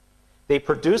 They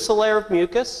produce a layer of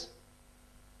mucus.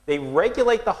 They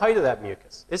regulate the height of that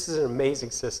mucus. This is an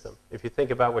amazing system if you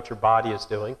think about what your body is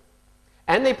doing.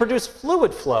 And they produce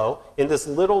fluid flow in this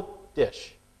little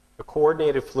dish, a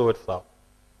coordinated fluid flow.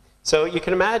 So you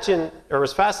can imagine, or it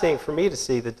was fascinating for me to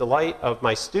see the delight of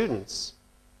my students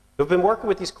who've been working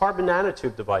with these carbon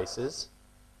nanotube devices.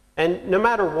 And no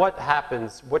matter what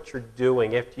happens, what you're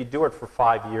doing, if you do it for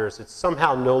 5 years, it's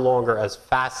somehow no longer as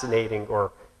fascinating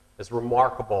or as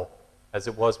remarkable as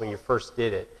it was when you first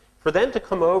did it. For them to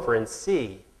come over and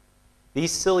see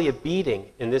these cilia beating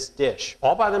in this dish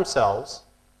all by themselves,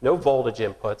 no voltage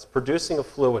inputs, producing a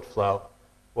fluid flow,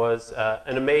 was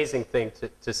an amazing thing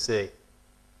to see.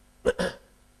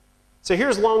 So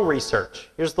here's lung research.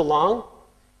 Here's the lung.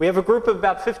 We have a group of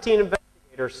about 15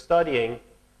 investigators studying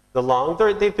the lung.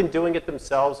 They've been doing it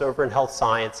themselves over in health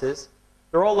sciences.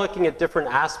 They're all looking at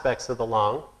different aspects of the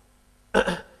lung.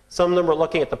 Some of them are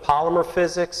looking at the polymer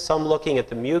physics, some looking at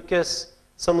the mucus,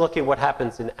 some looking at what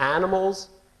happens in animals.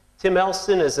 Tim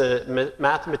Elston is a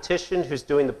mathematician who's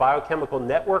doing the biochemical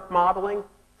network modeling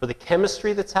for the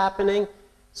chemistry that's happening.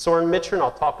 Soren Mitrin,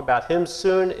 I'll talk about him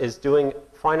soon, is doing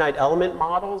finite element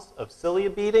models of cilia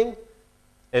beating.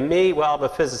 And me, well, I'm a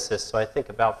physicist, so I think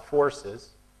about forces.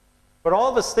 But all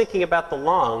of us thinking about the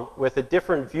lung with a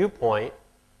different viewpoint.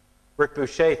 Rick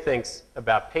Boucher thinks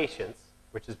about patience,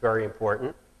 which is very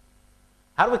important.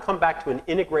 How do we come back to an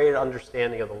integrated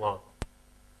understanding of the lung?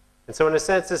 And so in a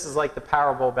sense, this is like the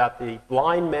parable about the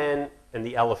blind men and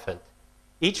the elephant.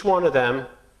 Each one of them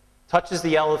touches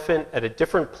the elephant at a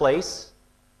different place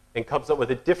and comes up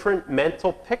with a different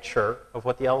mental picture of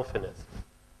what the elephant is.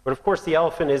 But of course, the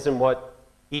elephant isn't what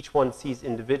each one sees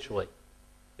individually.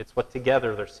 It's what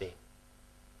together they're seeing.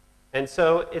 And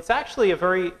so it's actually a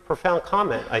very profound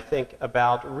comment, I think,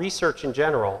 about research in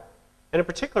general, and in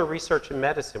particular research in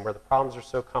medicine, where the problems are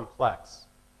so complex.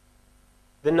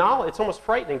 The knowledge, it's almost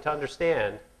frightening to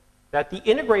understand that the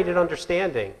integrated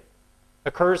understanding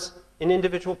occurs in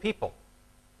individual people.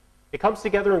 It comes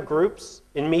together in groups,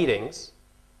 in meetings,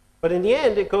 but in the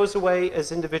end, it goes away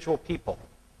as individual people.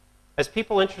 As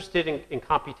people interested in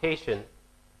computation,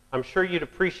 I'm sure you'd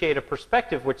appreciate a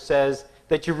perspective which says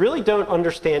that you really don't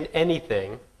understand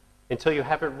anything until you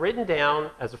have it written down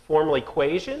as a formal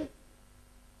equation,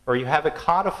 or you have it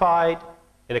codified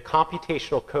in a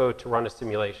computational code to run a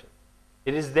simulation.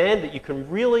 It is then that you can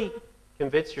really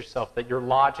convince yourself that your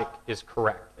logic is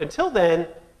correct. Until then,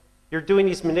 you're doing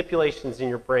these manipulations in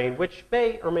your brain, which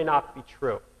may or may not be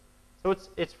true. So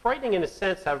it's frightening in a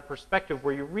sense to have a perspective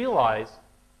where you realize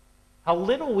how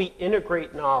little we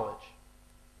integrate knowledge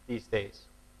these days.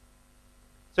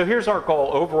 So here's our goal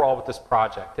overall with this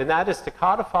project, and that is to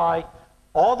codify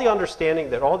all the understanding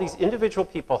that all these individual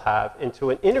people have into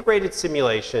an integrated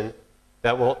simulation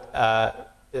that will,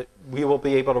 we will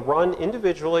be able to run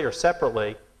individually or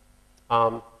separately.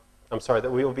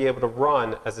 That we will be able to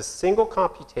run as a single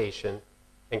computation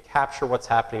and capture what's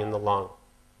happening in the lung.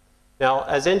 Now,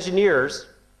 as engineers,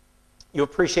 you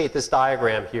appreciate this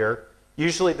diagram here.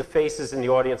 Usually the faces in the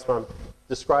audience, when I'm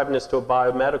describing this to a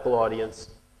biomedical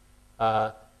audience,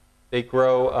 they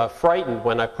grow frightened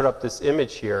when I put up this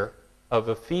image here of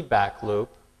a feedback loop.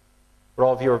 But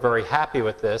all of you are very happy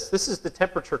with this. This is the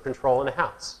temperature control in a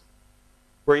house,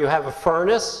 where you have a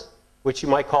furnace, which you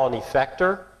might call an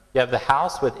effector. You have the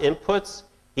house with inputs,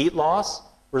 heat loss,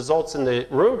 results in the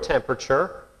room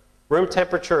temperature. Room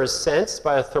temperature is sensed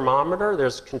by a thermometer.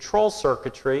 There's control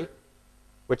circuitry,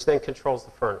 which then controls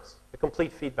the furnace. A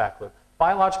complete feedback loop.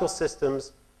 Biological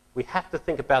systems, we have to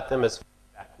think about them as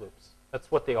feedback loops. That's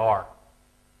what they are.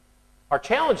 Our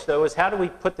challenge, though, is how do we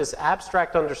put this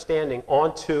abstract understanding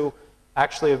onto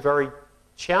actually a very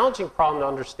challenging problem to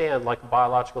understand, like a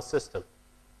biological system.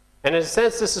 And in a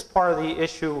sense, this is part of the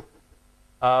issue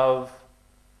of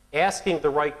asking the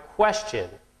right question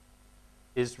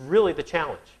is really the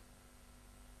challenge.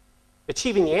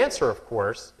 Achieving the answer, of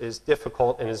course, is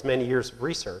difficult and is many years of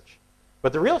research.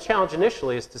 But the real challenge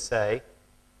initially is to say,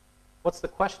 what's the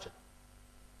question?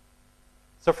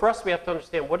 So for us, we have to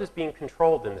understand what is being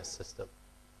controlled in this system.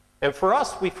 And for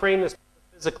us, we frame this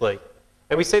physically.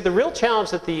 And we say the real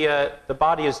challenge that the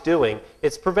body is doing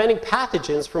is preventing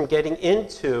pathogens from getting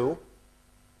into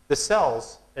the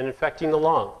cells and infecting the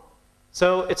lung.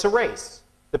 So it's a race.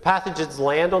 The pathogens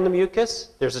land on the mucus.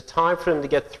 There's a time for them to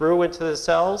get through into the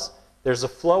cells. There's a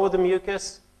flow of the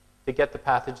mucus to get the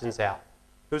pathogens out.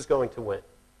 Who's going to win?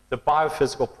 the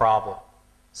biophysical problem.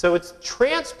 So it's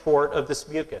transport of this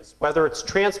mucus, whether it's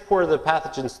transport of the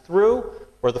pathogens through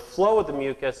or the flow of the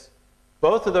mucus,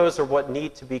 both of those are what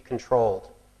need to be controlled.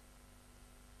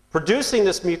 Producing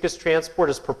this mucus transport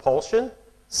is propulsion,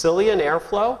 cilia and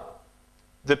airflow.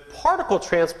 The particle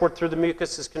transport through the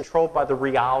mucus is controlled by the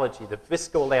rheology, the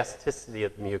viscoelasticity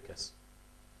of the mucus.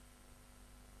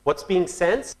 What's being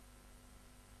sensed?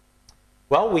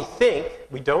 Well, we think,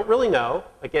 we don't really know.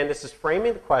 Again, this is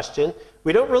framing the question.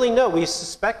 We don't really know. We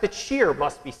suspect that shear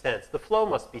must be sensed. The flow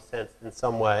must be sensed in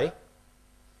some way.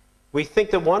 We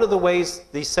think that one of the ways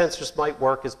these sensors might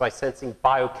work is by sensing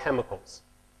biochemicals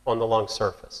on the lung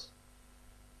surface.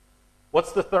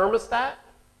 What's the thermostat?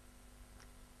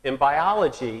 In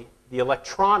biology, the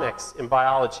electronics in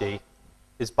biology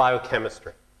is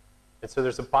biochemistry. And so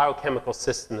there's a biochemical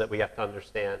system that we have to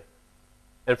understand.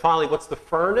 And finally, what's the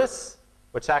furnace?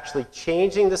 What's actually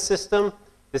changing the system?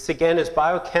 This again is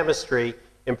biochemistry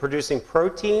in producing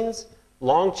proteins,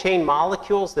 long chain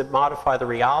molecules that modify the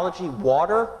rheology,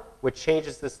 water, which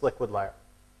changes this liquid layer.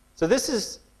 So this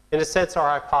is, in a sense,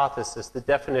 our hypothesis, the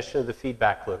definition of the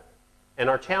feedback loop. And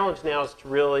our challenge now is to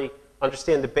really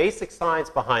understand the basic science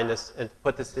behind this and to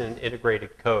put this in an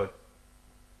integrated code.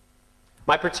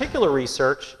 My particular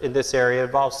research in this area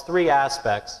involves three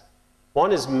aspects.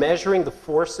 One is measuring the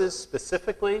forces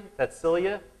specifically that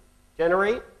cilia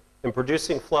generate in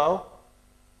producing flow.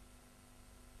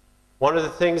 One of the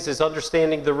things is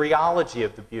understanding the rheology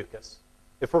of the mucus.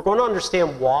 If we're going to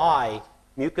understand why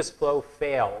mucus flow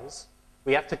fails,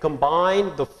 we have to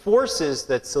combine the forces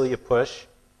that cilia push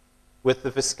with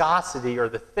the viscosity or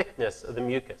the thickness of the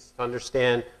mucus to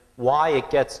understand why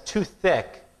it gets too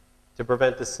thick to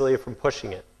prevent the cilia from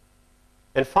pushing it.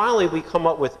 And finally, we come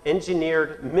up with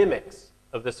engineered mimics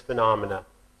of this phenomena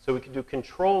so we can do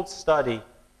controlled study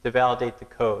to validate the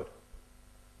code.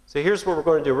 So here's what we're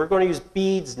going to do. We're going to use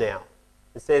beads now.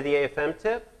 Instead of the AFM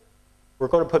tip, we're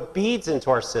going to put beads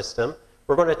into our system.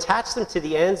 We're going to attach them to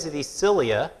the ends of these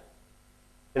cilia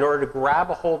in order to grab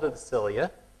a hold of the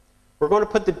cilia. We're going to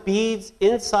put the beads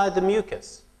inside the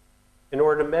mucus in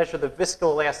order to measure the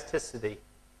viscoelasticity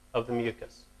of the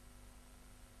mucus.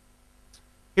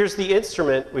 Here's the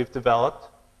instrument we've developed.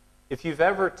 If you've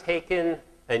ever taken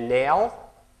a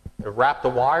nail and wrapped a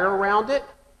wire around it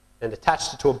and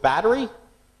attached it to a battery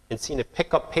and seen it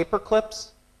pick up paper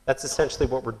clips, that's essentially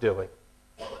what we're doing.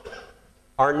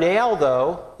 Our nail,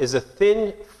 though, is a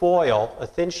thin foil, a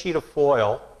thin sheet of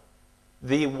foil.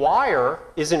 The wire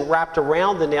isn't wrapped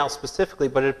around the nail specifically,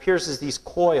 but it appears as these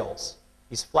coils,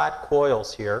 these flat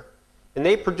coils here. And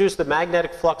they produce the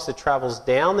magnetic flux that travels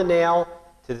down the nail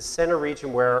to the center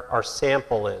region where our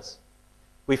sample is.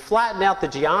 We flatten out the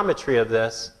geometry of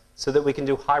this so that we can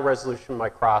do high-resolution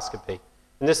microscopy.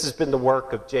 And this has been the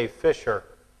work of Jay Fisher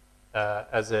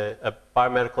as a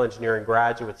biomedical engineering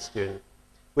graduate student.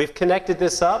 We've connected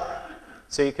this up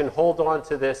so you can hold on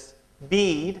to this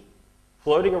bead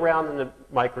floating around in the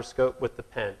microscope with the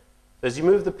pen. So as you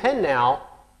move the pen now,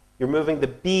 you're moving the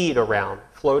bead around,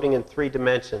 floating in 3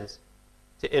 dimensions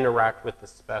to interact with the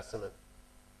specimen.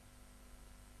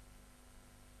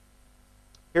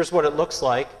 Here's what it looks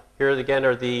like. Here again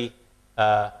are these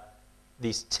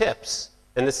tips.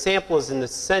 And the sample is in the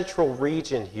central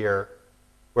region here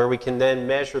where we can then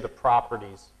measure the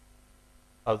properties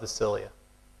of the cilia.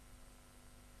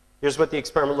 Here's what the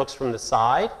experiment looks from the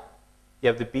side. You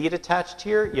have the bead attached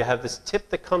here. You have this tip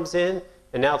that comes in,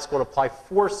 and now it's going to apply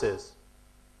forces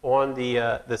on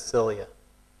the cilia.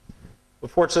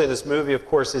 Unfortunately, this movie, of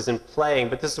course, isn't playing,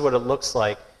 but this is what it looks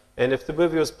like. And if the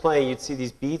movie was playing, you'd see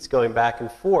these beads going back and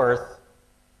forth.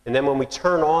 And then when we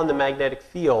turn on the magnetic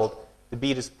field, the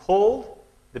bead is pulled,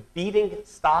 the beating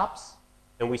stops,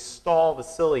 and we stall the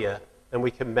cilia, and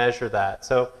we can measure that.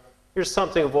 So here's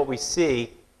something of what we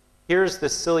see. Here's the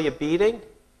cilia beating.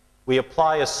 We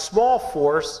apply a small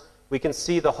force. We can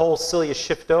see the whole cilia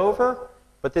shift over,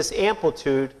 but this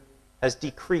amplitude has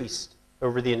decreased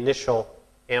over the initial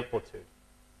amplitude.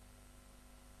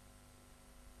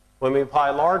 When we apply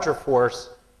a larger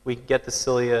force, we can get the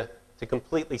cilia to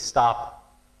completely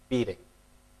stop beating.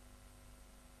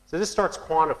 So this starts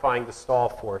quantifying the stall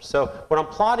force. So what I'm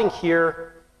plotting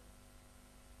here,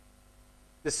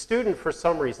 the student, for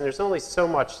some reason, there's only so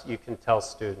much you can tell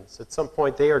students. At some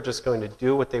point, they are just going to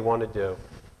do what they want to do.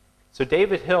 So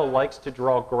David Hill likes to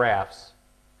draw graphs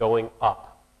going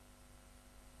up.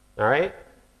 All right?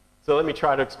 So let me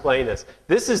try to explain this.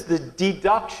 This is the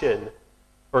deduction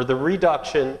or the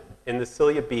reduction in the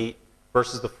cilia beat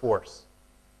versus the force.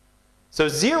 So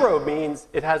 0 means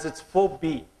it has its full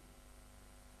beat.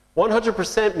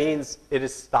 100% means it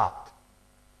is stopped.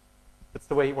 That's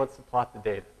the way he wants to plot the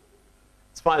data.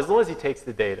 It's fine, as long as he takes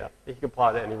the data. He can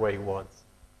plot it any way he wants.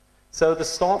 So the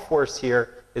stall force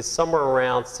here is somewhere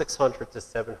around 600 to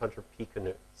 700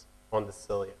 piconewtons on the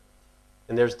cilia.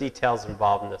 And there's details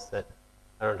involved in this that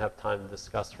I don't have time to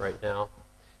discuss right now.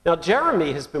 Now,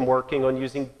 Jeremy has been working on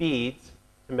using beads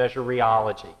to measure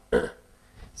rheology.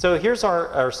 So here's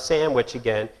our sandwich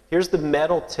again. Here's the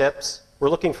metal tips. We're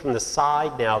looking from the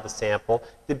side now of the sample.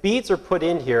 The beads are put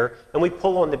in here, and we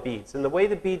pull on the beads. And the way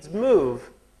the beads move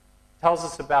tells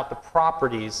us about the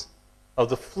properties of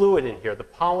the fluid in here, the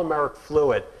polymeric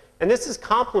fluid. And this is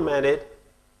complemented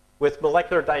with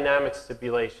molecular dynamics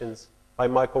simulations by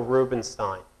Michael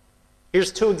Rubinstein.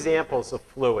 Here's two examples of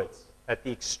fluids at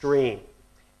the extreme.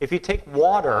 If you take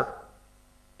water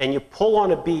and you pull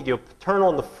on a bead, you turn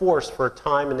on the force for a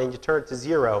time and then you turn it to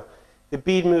 0, the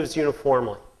bead moves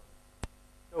uniformly.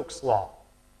 Stokes' law.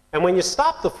 And when you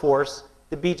stop the force,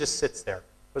 the bead just sits there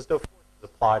because no force is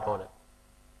applied on it.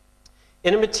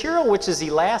 In a material which is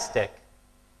elastic,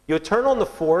 you turn on the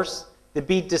force, the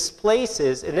bead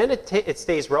displaces, and then it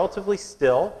stays relatively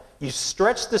still. You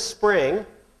stretch the spring,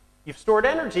 you've stored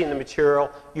energy in the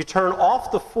material, you turn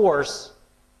off the force,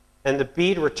 and the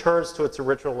bead returns to its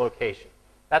original location.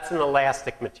 That's an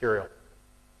elastic material.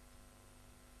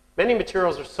 Many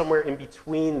materials are somewhere in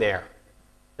between there.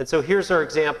 And so here's our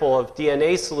example of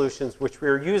DNA solutions, which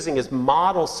we're using as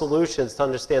model solutions to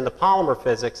understand the polymer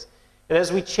physics. And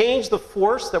as we change the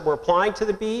force that we're applying to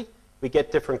the bead, we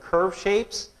get different curve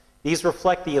shapes. These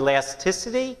reflect the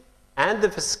elasticity and the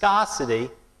viscosity.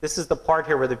 This is the part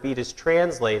here where the bead is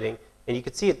translating. And you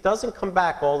can see it doesn't come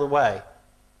back all the way.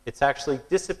 It's actually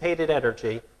dissipated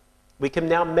energy. We can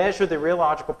now measure the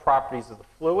rheological properties of the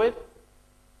fluid.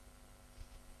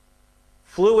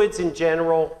 Fluids in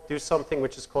general do something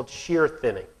which is called shear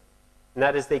thinning. And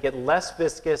that is they get less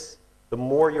viscous the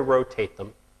more you rotate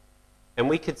them. And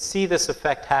we could see this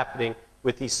effect happening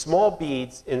with these small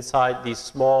beads inside these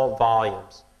small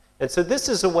volumes. And so this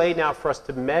is a way now for us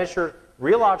to measure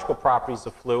rheological properties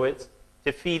of fluids,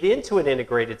 to feed into an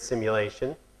integrated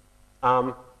simulation,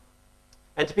 and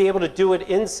to be able to do it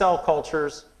in cell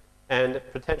cultures and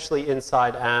potentially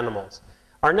inside animals.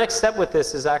 Our next step with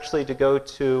this is actually to go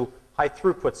to high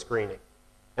throughput screening.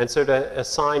 And so to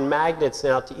assign magnets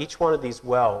now to each one of these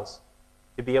wells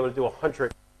to be able to do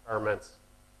 100 experiments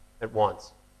at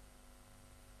once.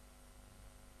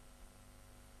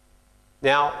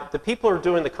 Now, the people who are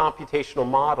doing the computational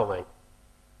modeling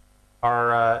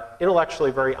are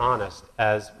intellectually very honest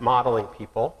as modeling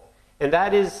people. And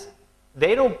that is,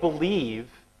 they don't believe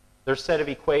their set of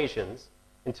equations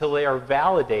until they are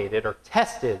validated or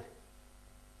tested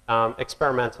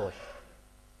experimentally.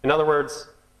 In other words,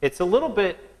 it's a little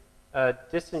bit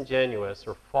disingenuous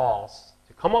or false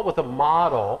to come up with a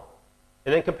model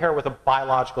and then compare it with a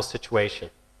biological situation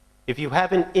if you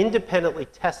haven't independently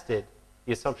tested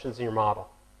the assumptions in your model.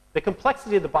 The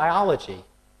complexity of the biology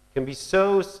can be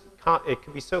so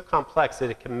complex that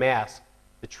it can mask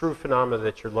the true phenomena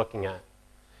that you're looking at.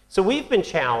 So we've been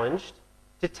challenged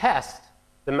to test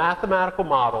the mathematical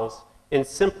models in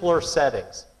simpler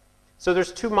settings. So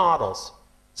there's two models.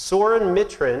 Soren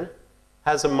Mitrin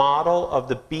has a model of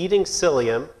the beading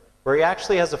cilium where he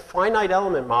actually has a finite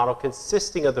element model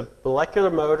consisting of the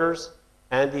molecular motors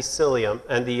and the cilium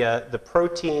and the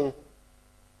protein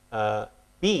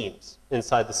beams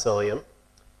inside the cilium.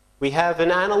 We have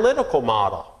an analytical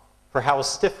model for how a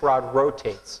stiff rod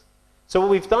rotates. So what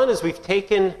we've done is we've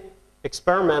taken,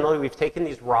 experimentally, we've taken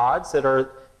these rods that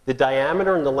are the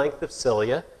diameter and the length of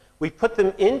cilia. We put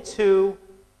them into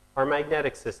our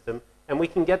magnetic system, and we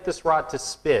can get this rod to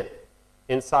spin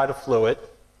inside a fluid.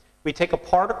 We take a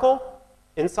particle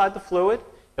inside the fluid,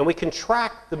 and we can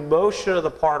track the motion of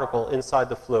the particle inside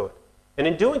the fluid. And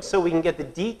in doing so, we can get the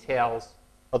details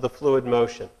of the fluid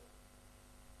motion.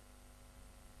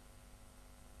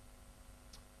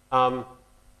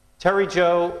 Terry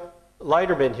Jo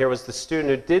Leiterman here was the student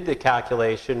who did the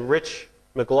calculation. Rich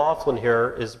McLaughlin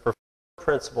here is the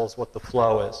principles what the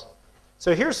flow is.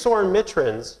 So here's Soren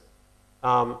Mitrin's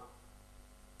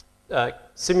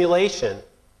simulation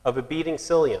of a beading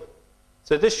cilium.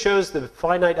 So this shows the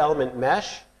finite element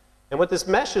mesh. And what this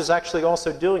mesh is actually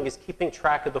also doing is keeping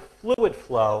track of the fluid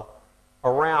flow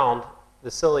around the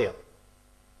cilium.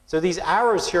 So these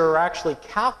arrows here are actually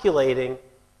calculating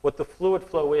what the fluid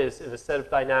flow is in a set of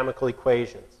dynamical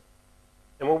equations.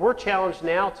 And what we're challenged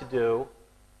now to do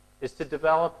is to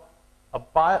develop a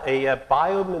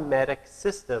biomimetic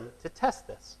system to test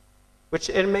this, which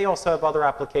it may also have other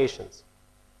applications.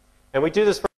 And we do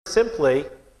this very simply.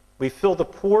 We fill the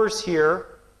pores here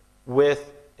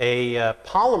with a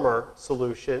polymer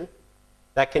solution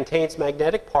that contains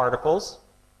magnetic particles.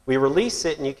 We release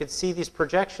it, and you can see these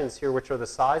projections here, which are the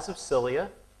size of cilia.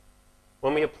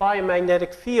 When we apply a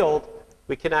magnetic field,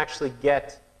 we can actually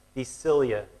get these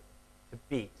cilia to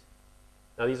beat.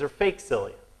 Now, these are fake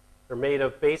cilia. They're made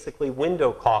of basically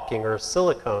window caulking or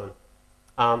silicone.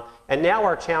 And now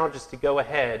our challenge is to go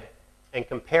ahead and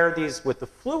compare these with the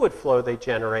fluid flow they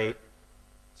generate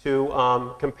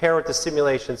to compare with the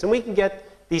simulations. And we can get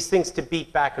these things to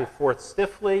beat back and forth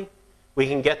stiffly. We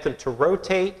can get them to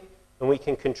rotate, and we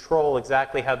can control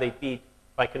exactly how they beat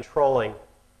by controlling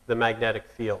the magnetic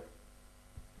field.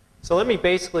 So let me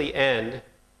basically end,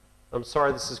 I'm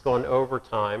sorry this is going over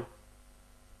time,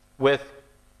 with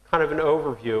kind of an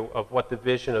overview of what the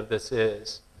vision of this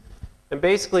is. And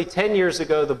basically 10 years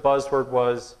ago the buzzword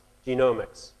was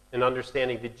genomics and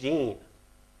understanding the gene,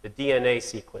 the DNA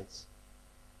sequence.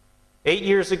 8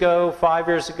 years ago, 5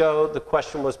 years ago, the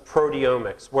question was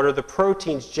proteomics. What are the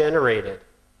proteins generated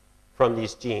from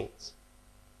these genes?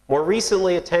 More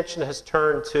recently, attention has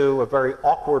turned to a very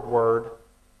awkward word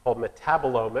called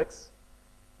metabolomics,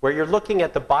 where you're looking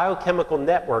at the biochemical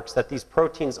networks that these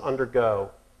proteins undergo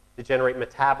to generate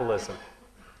metabolism.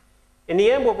 In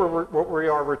the end, what we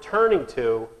are returning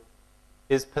to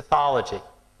is pathology,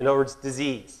 in other words,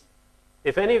 disease.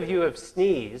 If any of you have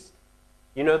sneezed,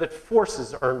 you know that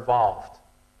forces are involved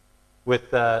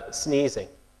with sneezing.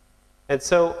 And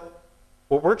so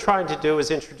what we're trying to do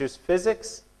is introduce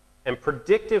physics and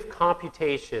predictive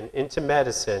computation into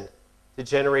medicine to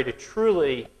generate a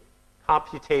truly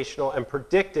computational and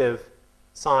predictive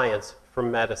science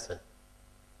from medicine.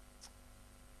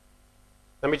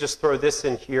 Let me just throw this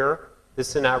in here. This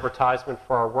is an advertisement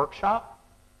for our workshop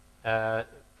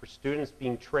for students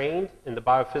being trained in the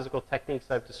biophysical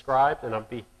techniques I've described, and I'll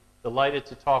be delighted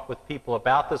to talk with people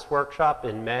about this workshop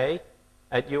in May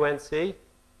at UNC.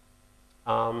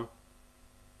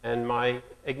 And my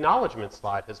acknowledgement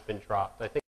slide has been dropped. I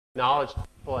think I acknowledged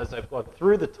people as I've gone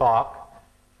through the talk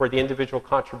for the individual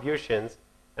contributions,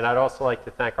 and I'd also like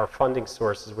to thank our funding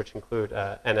sources, which include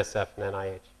NSF and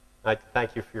NIH. I'd like to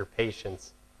thank you for your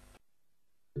patience.